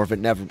know, or if it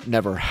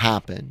never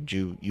happened,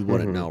 you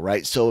wouldn't know,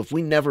 right? So if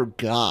we never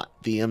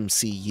got the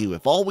MCU,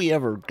 if all we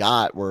ever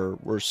got were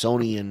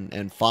Sony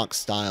and Fox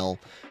style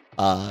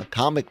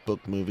comic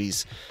book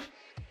movies,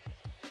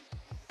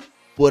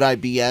 would I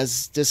be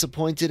as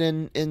disappointed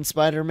in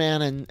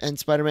Spider-Man and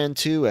Spider-Man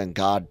 2? And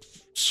God,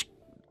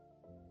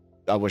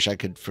 I wish I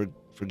could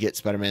forget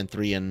Spider-Man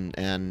 3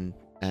 and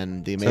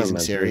the Amazing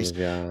series.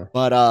 Yeah.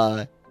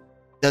 But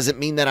does it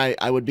mean that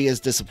I would be as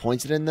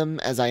disappointed in them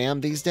as I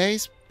am these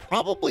days?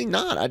 Probably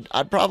not.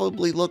 I'd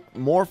probably look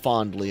more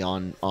fondly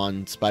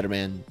on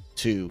Spider-Man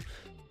 2.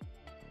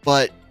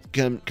 But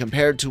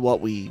compared to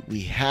what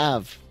we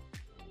have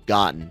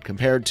gotten,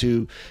 compared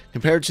to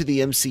the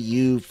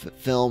MCU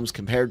films,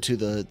 compared to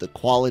the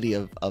quality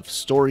of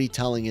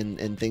storytelling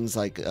and things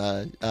like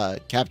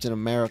Captain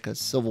America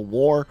Civil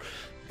War,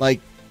 like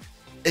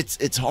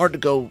it's hard to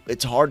go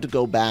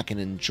back and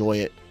enjoy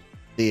it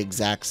the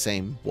exact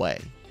same way.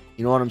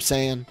 You know what I'm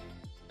saying?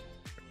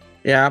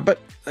 Yeah, but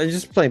I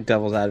just play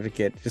devil's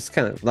advocate. Just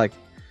kind of like,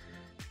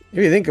 if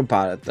you think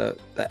about it, the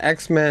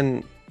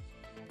X-Men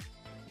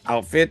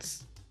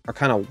outfits are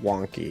kind of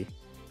wonky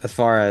as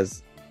far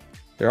as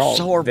they're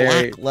all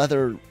black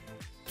leather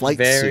flight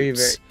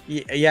suits.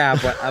 Yeah,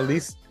 but at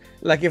least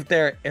like if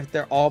they're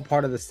all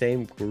part of the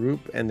same group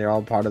and they're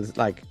all part of this,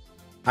 like,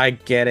 I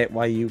get it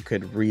why you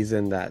could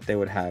reason that they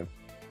would have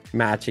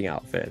matching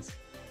outfits,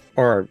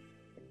 or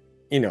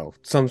you know,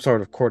 some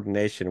sort of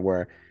coordination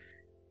where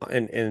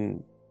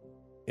in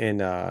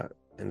the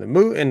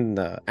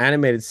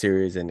animated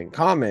series and in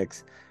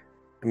comics,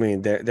 I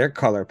mean, their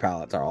color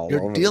palettes are all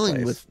over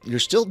the place. You're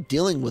still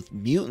dealing with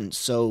mutants,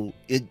 so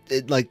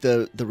it like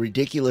the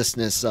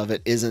ridiculousness of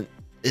it isn't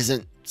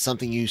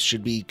something you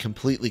should be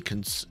completely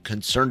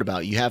concerned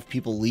about. You have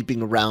people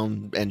leaping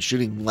around and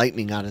shooting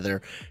lightning out of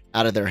their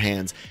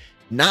hands,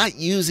 not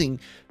using.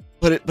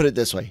 Put it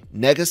this way: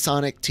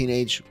 Negasonic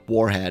Teenage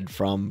Warhead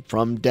from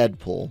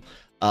Deadpool.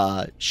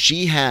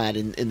 She had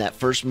in that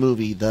first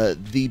movie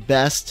the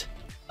best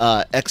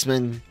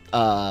X-Men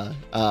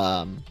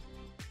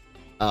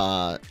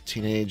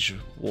Teenage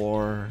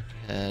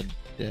Warhead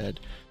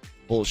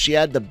Deadpool. She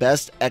had the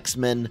best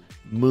X-Men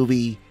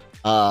movie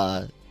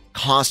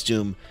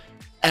costume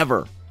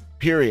ever.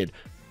 Period.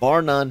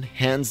 Bar none,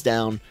 hands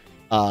down.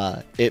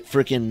 It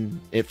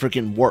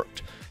freaking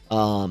worked.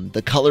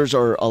 The colors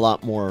are a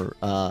lot more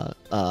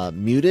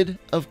muted,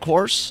 of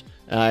course.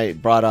 I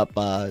brought up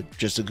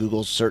just a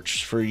Google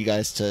search for you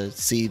guys to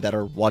see that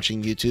are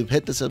watching YouTube.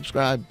 Hit the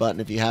subscribe button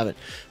if you haven't.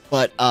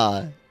 But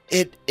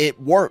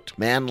it worked,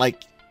 man.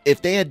 Like,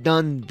 if they had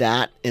done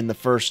that in the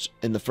first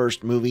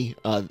movie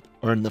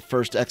or in the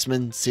first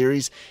X-Men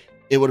series,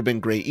 it would have been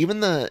great.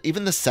 Even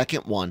the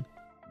second one,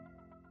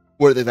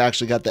 where they've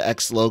actually got the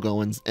X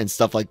logo and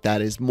stuff like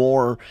that, is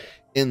more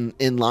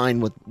in line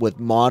with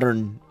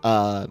modern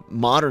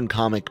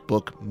comic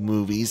book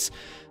movies.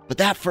 But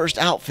that first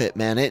outfit,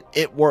 man,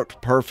 it worked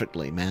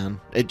perfectly,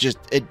 man. It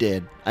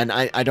did. And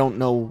I don't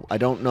know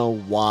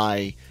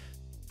why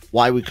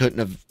we couldn't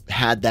have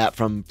had that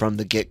from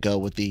the get-go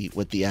with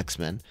the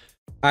X-Men.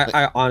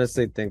 I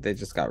honestly think they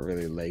just got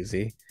really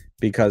lazy,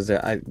 because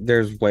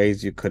there's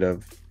ways you could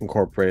have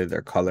incorporated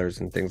their colors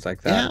and things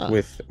like that, yeah,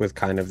 with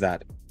kind of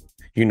that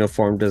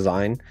uniform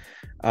design.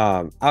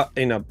 I'm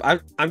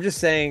just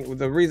saying,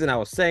 the reason I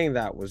was saying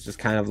that was just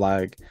kind of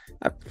like,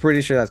 I'm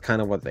pretty sure that's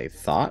kind of what they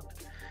thought.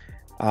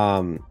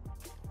 I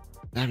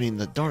mean,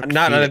 the Dark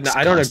Phoenix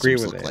I don't agree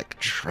with look it. like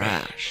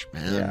trash,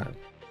 man. Yeah,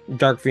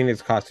 Dark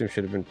Phoenix costume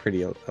should have been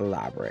pretty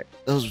elaborate.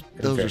 Those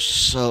are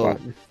so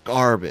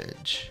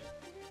garbage.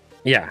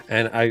 Yeah,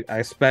 and I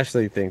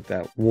especially think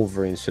that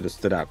Wolverine should have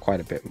stood out quite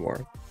a bit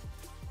more,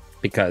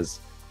 because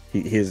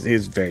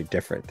he's very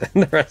different than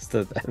the rest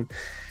of them.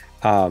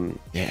 Um,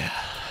 Yeah.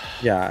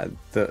 yeah,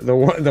 the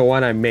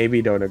one I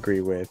maybe don't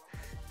agree with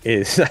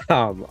is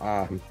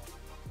a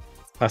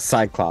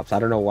Cyclops. I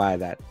don't know why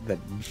that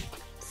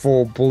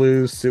full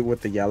blue suit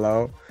with the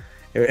yellow.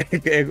 It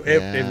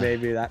Yeah.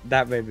 maybe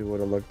that maybe would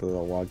have looked a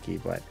little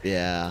wonky, but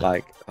Yeah.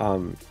 like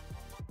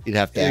You'd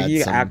have to add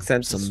you some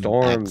accent the some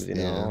storms, X.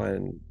 you Yeah.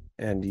 know,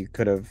 and you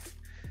could have.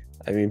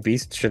 I mean,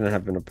 Beast shouldn't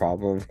have been a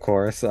problem, of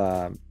course.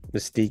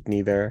 Mystique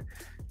neither.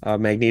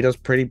 Magneto's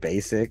pretty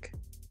basic.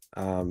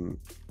 Um,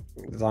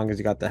 as long as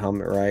you got the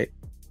helmet right.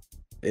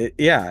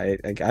 I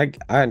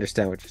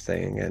understand what you're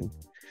saying, and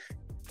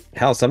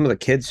hell, some of the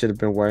kids should have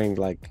been wearing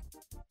like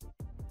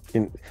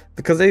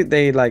because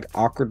they like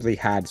awkwardly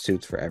had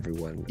suits for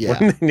everyone when Yeah.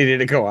 they needed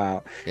to go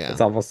out. Yeah.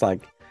 It's almost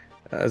like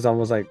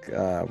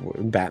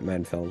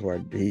Batman films where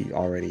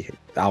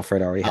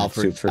Alfred already had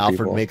suits for Alfred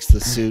people. makes the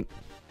suit.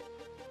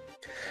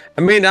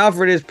 I mean,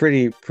 Alfred is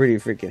pretty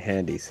freaking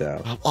handy.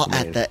 So Well, I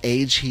at mean, the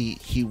age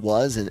he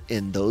was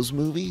in those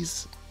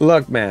movies.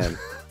 look, man,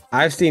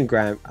 I've seen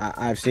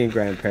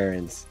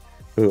grandparents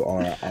who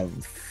are a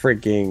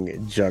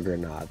freaking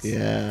juggernauts.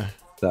 Yeah.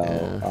 So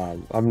Yeah.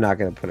 I'm not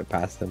gonna put it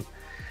past them.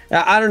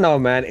 I don't know,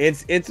 man.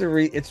 It's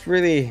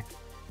really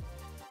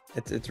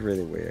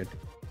weird,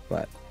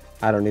 but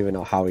I don't even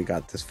know how we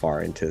got this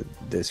far into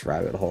this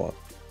rabbit hole.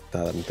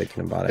 Now that I'm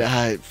thinking about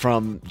it.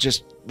 From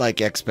just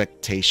like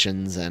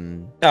expectations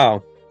and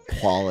Oh,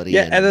 quality.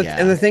 yeah, And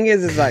and the thing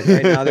is like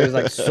right now there's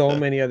like so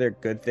many other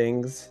good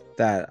things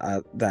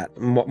that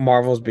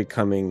Marvel's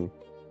becoming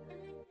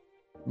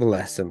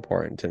less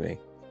important to me.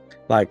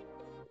 Like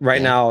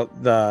right now,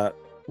 the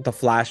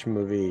Flash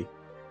movie,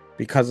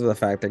 because of the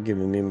fact they're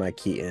giving me my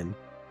Keaton,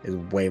 is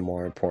way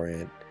more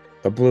important.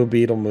 The Blue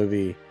Beetle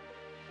movie,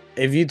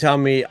 if you tell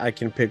me I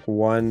can pick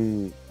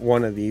one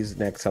of these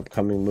next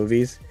upcoming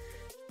movies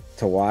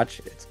to watch,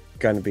 it's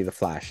gonna be the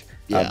Flash.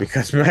 Yeah.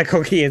 Because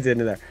Michael Keaton's in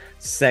there.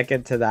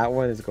 Second to that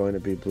one is going to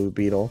be Blue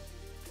Beetle,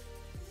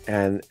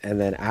 and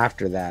then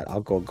after that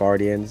I'll go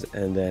Guardians,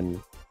 and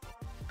then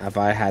if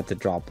I had to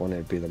drop one,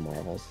 it'd be the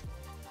Marvels.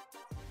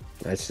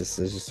 That's just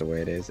the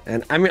way it is.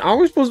 And I mean, are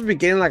we supposed to be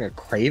getting like a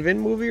Craven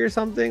movie or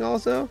something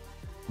also?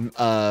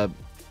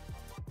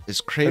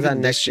 Is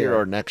Craven next this year year?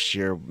 or next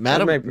year?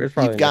 It's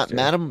probably You've got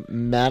next year.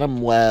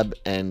 Madam Web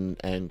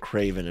and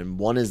Craven, and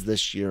one is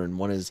this year and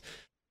one is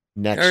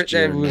next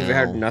year. We've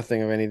heard Now.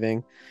 nothing of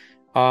anything.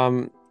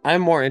 I'm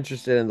more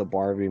interested in the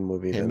Barbie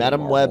movie Okay, than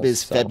Madam the Web Marvels, is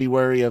so.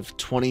 February of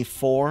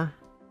 24,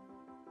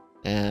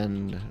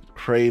 and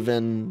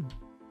Craven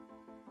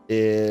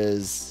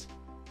is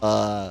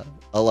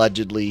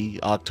allegedly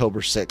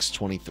October 6,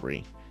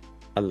 23.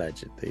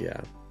 Allegedly,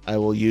 yeah. I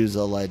will use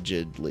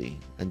allegedly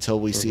until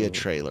we see a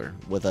trailer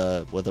with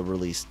a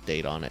release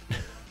date on it.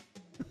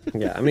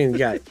 Yeah, I mean, you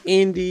got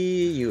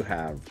Indie, you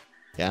have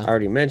Yeah. I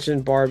already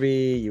mentioned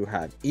Barbie, you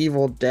have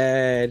Evil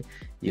Dead,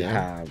 you Yeah.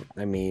 have,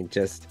 I mean,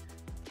 just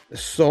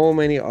so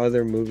many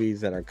other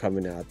movies that are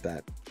coming out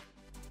that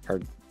are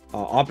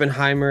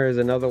Oppenheimer is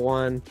another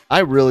one. I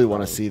really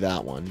want to see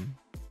that one.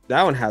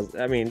 That one has,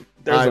 I mean,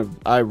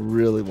 I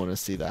really want to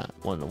see that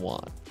one a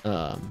lot.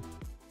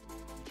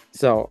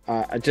 So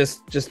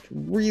just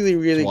really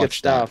good watch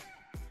stuff,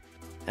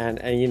 and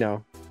you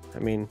know, I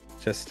mean,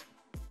 just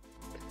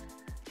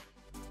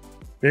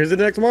here's the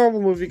next Marvel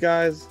movie,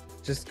 guys.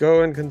 Just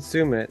go and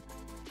consume it,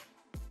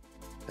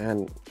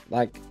 and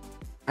like,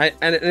 and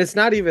it's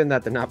not even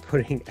that they're not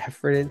putting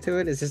effort into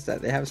it. It's just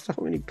that they have so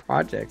many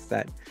projects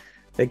that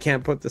they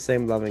can't put the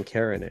same love and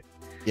care in it.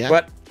 Yeah.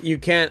 But you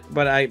can't.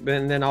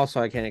 And then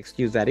also I can't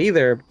excuse that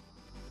either.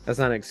 That's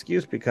not an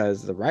excuse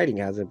because the writing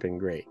hasn't been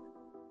great.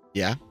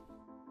 Yeah.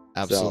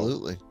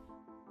 Absolutely.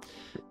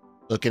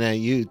 Looking at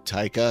you,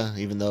 Taika,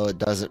 even though it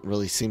doesn't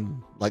really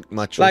seem like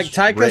much. Like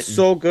Taika's written.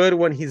 so good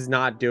when he's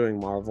not doing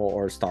Marvel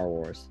or Star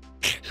Wars.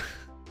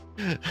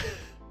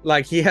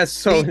 Like he has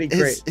so many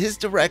great. His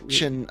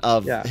direction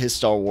of Yeah. his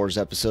Star Wars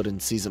episode in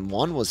season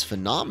 1 was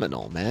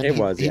phenomenal, man. It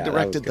was. He Yeah, that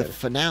directed was the good.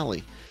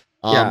 finale.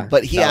 Yeah,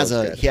 But he that has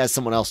was good. he has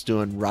someone else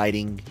doing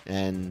writing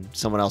and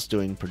someone else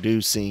doing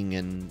producing,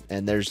 and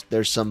there's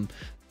some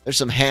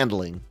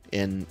handling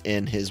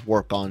in his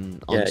work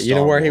on Yeah, Star you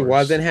know where he Wars.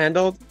 wasn't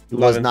handled? He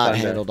Love was and not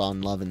Thunder. handled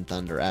on Love and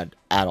Thunder at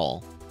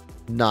all.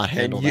 Not And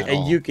handled you, at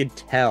all. and you could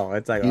tell.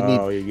 It's like, You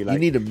oh, need, you like, you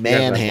need to you guys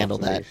like manhandle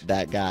Monster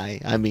that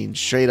guy. I mean,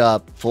 straight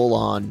up, full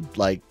on,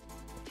 like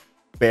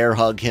bear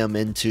hug him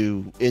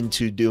into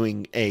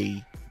doing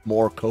a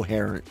more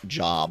coherent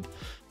job.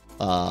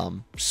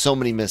 So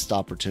many missed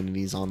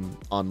opportunities on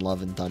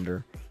Love and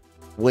Thunder.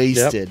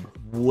 Wasted.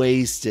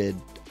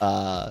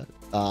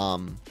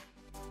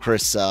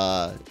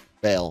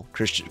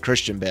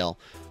 Christian Bale.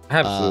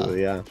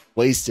 Absolutely, yeah.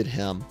 Wasted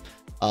him.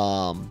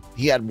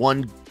 He had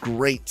one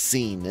great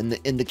scene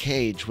in the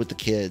cage with the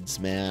kids,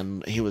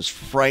 man. He was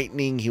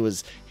frightening. He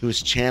was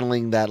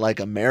channeling that like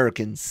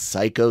American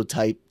Psycho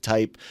type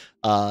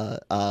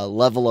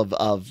level of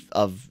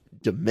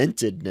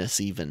dementedness,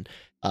 even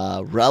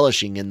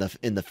relishing in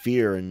the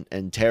fear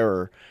and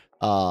terror.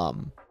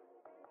 And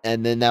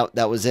then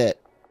that was it.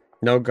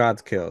 No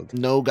gods killed.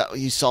 No god.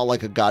 You saw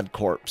like a god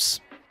corpse,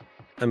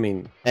 I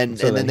mean, and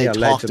so then he they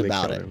talked allegedly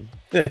about killed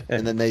it, him.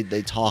 and then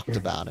they talked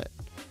about it.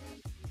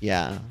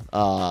 Yeah.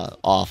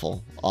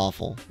 Awful.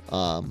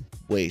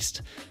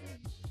 Waste.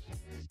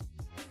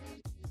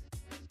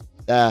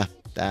 Yeah.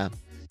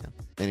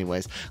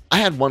 Anyways, I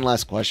had one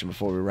last question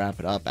before we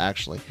wrap it up,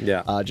 actually.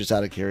 Yeah. Just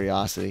out of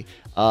curiosity.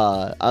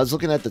 I was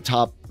looking at the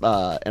top,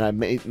 and I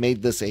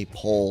made this a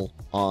poll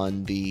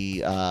on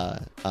the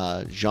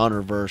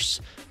Genreverse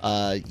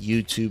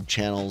YouTube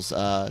channel's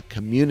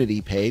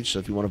community page. So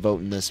if you want to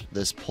vote in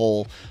this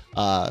poll,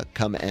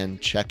 come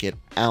and check it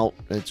out.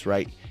 It's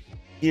right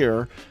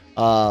here.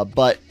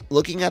 But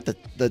looking at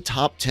the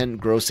top 10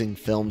 grossing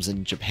films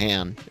in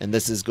Japan, and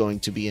this is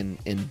going to be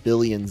in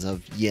billions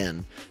of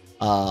yen.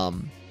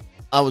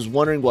 I was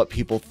wondering what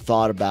people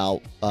thought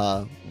about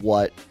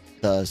what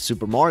the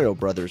Super Mario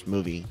Brothers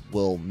movie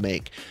will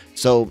make.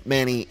 So,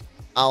 Manny,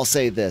 I'll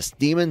say this.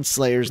 Demon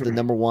Slayer's the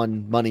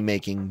 #1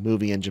 money-making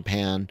movie in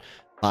Japan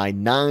by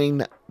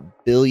 9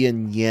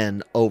 billion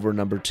yen over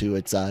number 2.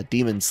 It's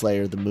Demon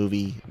Slayer, the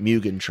movie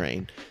Mugen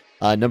Train.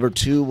 Number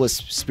 2 was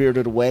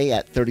Spirited Away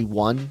at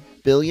 31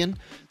 billion.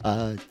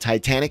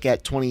 Titanic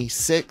at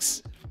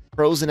 26.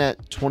 Frozen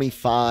at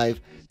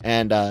 25.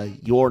 And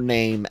Your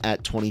Name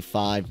at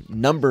 25.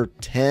 Number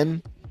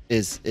 10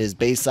 is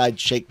Bayside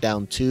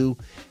Shakedown 2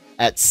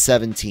 at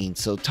 17.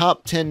 So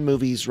top 10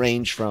 movies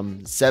range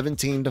from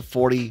 17 to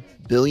 40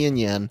 billion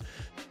yen,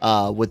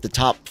 with the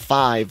top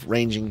 5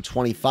 ranging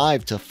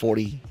 25 to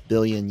 40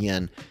 billion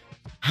yen.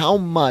 How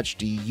much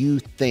do you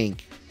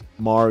think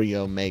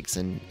Mario makes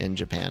in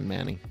Japan,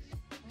 Manny?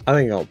 I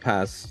think I'll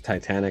pass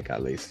Titanic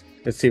at least.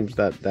 It seems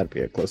that'd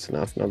be a close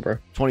enough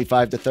number.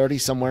 25 to 30,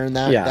 somewhere in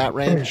that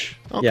range.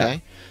 Okay.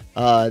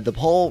 Yeah. The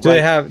poll. Do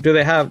they have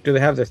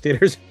the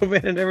theaters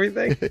open and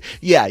everything?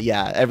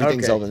 Yeah.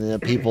 Everything's Okay. open. And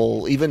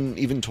people,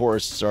 even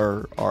tourists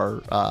are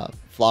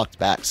flocked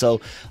back.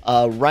 So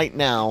right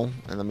now,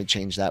 and let me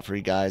change that for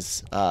you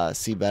guys,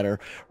 see better.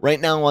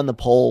 Right now on the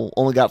poll,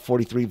 only got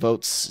 43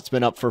 votes. It's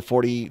been up for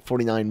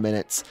 49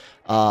 minutes.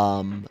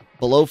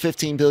 Below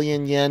 15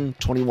 billion yen,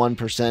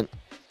 21%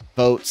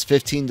 votes.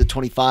 15 to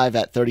 25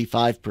 at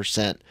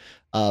 35%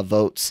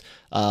 votes.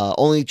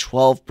 Only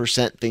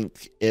 12%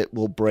 think it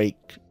will break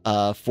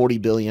 40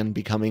 billion,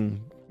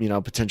 becoming,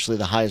 potentially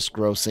the highest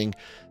grossing.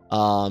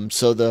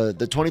 So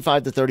the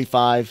 25 to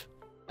 35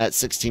 at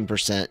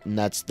 16%, and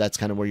that's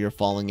kind of where you're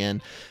falling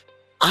in.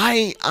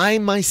 I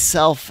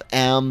myself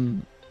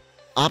am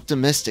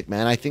optimistic,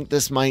 man. I think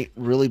this might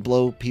really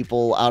blow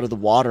people out of the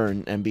water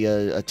and be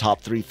a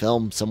top 3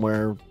 film,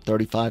 somewhere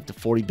 35 to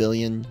 40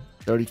 billion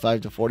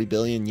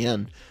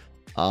yen.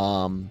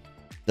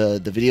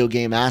 The video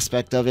game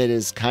aspect of it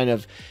is kind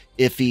of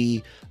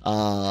iffy.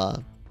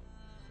 But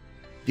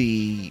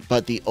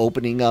the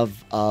opening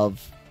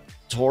of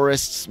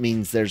tourists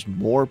means there's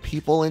more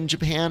people in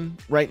Japan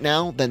right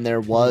now than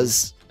there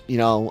was,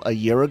 a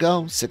year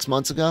ago, 6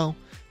 months ago.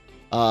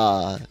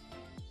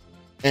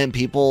 And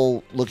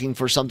people looking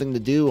for something to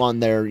do on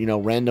their,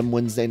 random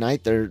Wednesday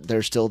night,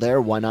 they're still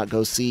there. Why not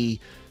go see,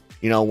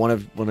 one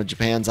of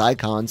Japan's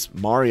icons,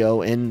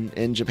 Mario,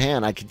 in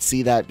Japan? I could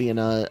see that being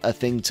a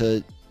thing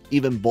to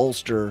even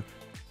bolster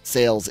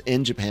sales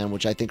in Japan,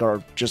 which I think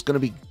are just going to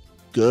be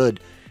good.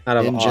 Out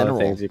of in all general.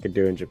 the things you could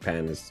do in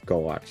Japan is go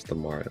watch the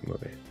Mario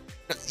movie.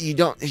 You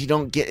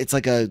don't get, it's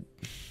like I'm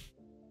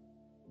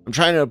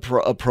trying to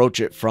approach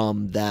it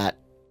from that,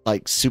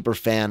 like, super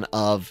fan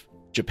of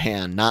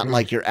Japan, not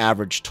like your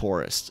average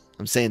tourist.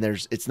 I'm saying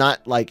it's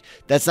not like,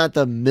 that's not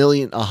the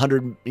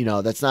 100,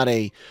 that's not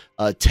a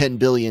 10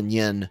 billion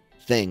yen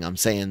thing. I'm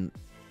saying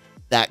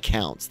that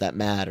counts, that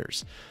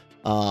matters.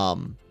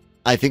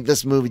 I think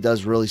this movie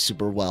does really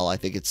super well. I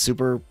think it's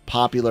super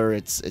popular.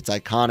 It's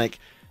iconic.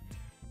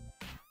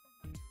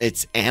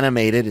 It's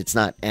animated. It's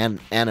not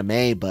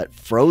anime, but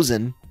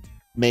Frozen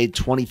made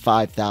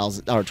 25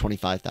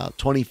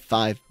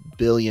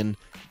 billion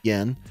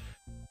yen.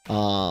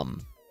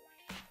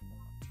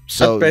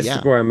 So that's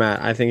basically where I'm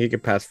at. I think you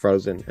could pass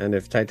Frozen, and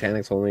if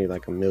Titanic's only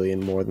like 1 million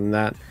more than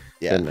that,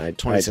 then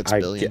 26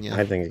 billion.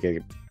 I think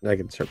I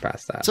could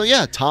surpass that. So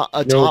yeah, top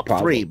problem.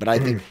 3, but I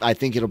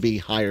think it'll be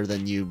higher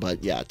than you.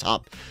 But yeah,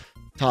 top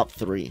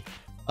 3.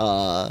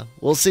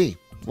 We'll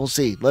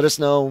see. Let us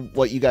know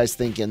what you guys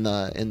think in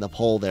the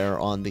poll there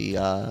on the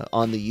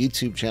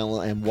YouTube channel.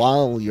 And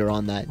while you're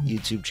on that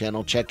YouTube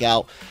channel, check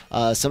out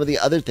some of the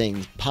other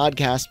things.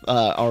 Podcasts,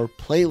 our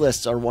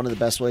playlists are one of the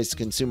best ways to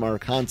consume our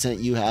content.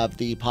 You have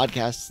the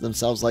podcasts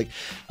themselves, like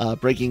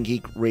Breaking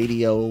Geek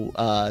Radio,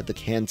 The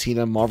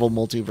Cantina, Marvel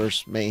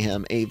Multiverse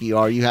Mayhem,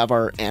 AVR. You have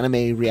our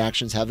anime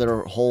reactions, have their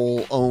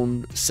whole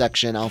own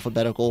section,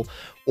 alphabetical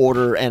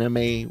order,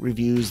 anime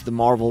reviews, the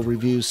Marvel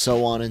reviews,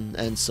 so on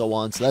and so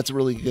on. So that's a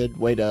really good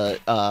way to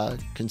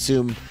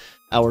consume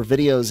our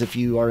videos if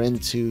you are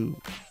into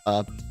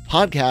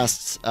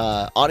podcasts,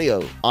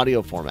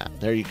 audio format.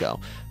 There you go.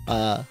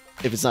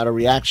 If it's not a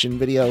reaction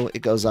video,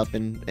 it goes up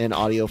in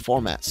audio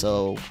format.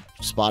 So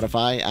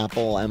Spotify,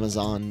 Apple,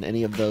 Amazon,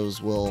 any of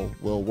those will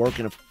work.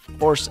 And of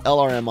course,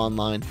 LRM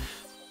Online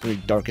me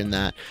darken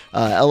that.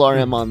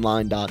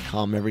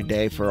 LRMonline.com every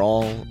day for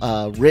all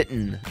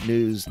written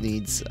news,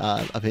 needs,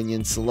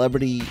 opinions,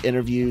 celebrity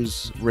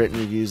interviews, written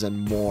reviews,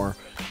 and more.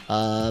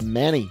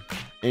 Manny,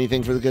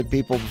 anything for the good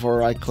people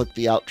before I click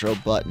the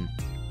outro button?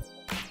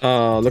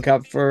 Look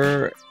out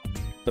for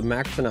the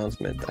Max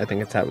announcement. I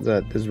think it's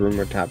this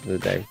rumor to happen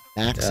today.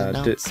 Max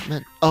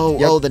announcement.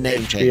 Yep, the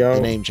name change. HBO,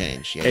 The name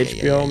change. Yeah,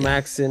 HBO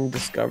Max and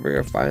Discovery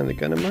are finally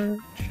gonna merge.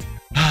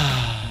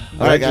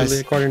 All right, guys.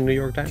 According to New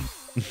York Times.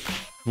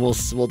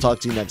 We'll talk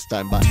to you next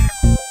time. Bye.